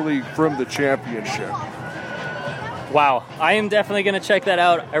Premier League from the Championship. Wow, I am definitely going to check that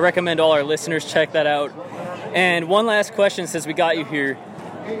out. I recommend all our listeners check that out. And one last question since we got you here.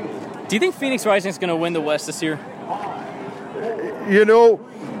 Do you think Phoenix Rising is going to win the West this year? You know,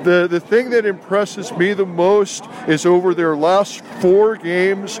 the thing that impresses me the most is over their last 4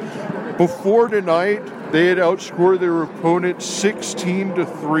 games before tonight, they had outscored their opponent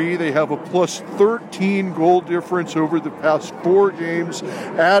 16-3. They have a plus 13 goal difference over the past 4 games.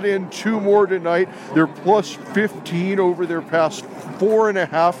 Add in 2 more tonight, they're plus 15 over their past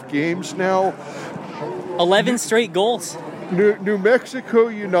 4.5 games now. 11 straight goals. New Mexico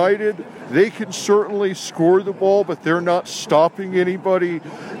United, they can certainly score the ball, but they're not stopping anybody.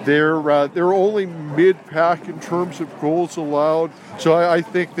 They're only mid-pack in terms of goals allowed. So I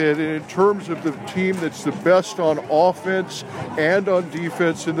think that in terms of the team that's the best on offense and on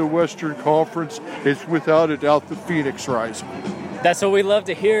defense in the Western Conference, it's without a doubt the Phoenix Rising. That's what we love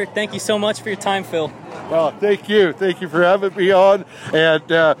to hear. Thank you so much for your time, Phil. Well, thank you. Thank you for having me on.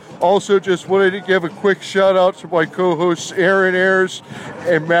 And also just wanted to give a quick shout out to my co-hosts Aaron Ayers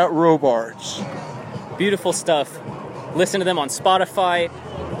and Matt Robards. Beautiful stuff. Listen to them on Spotify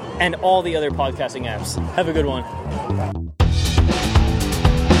and all the other podcasting apps. Have a good one.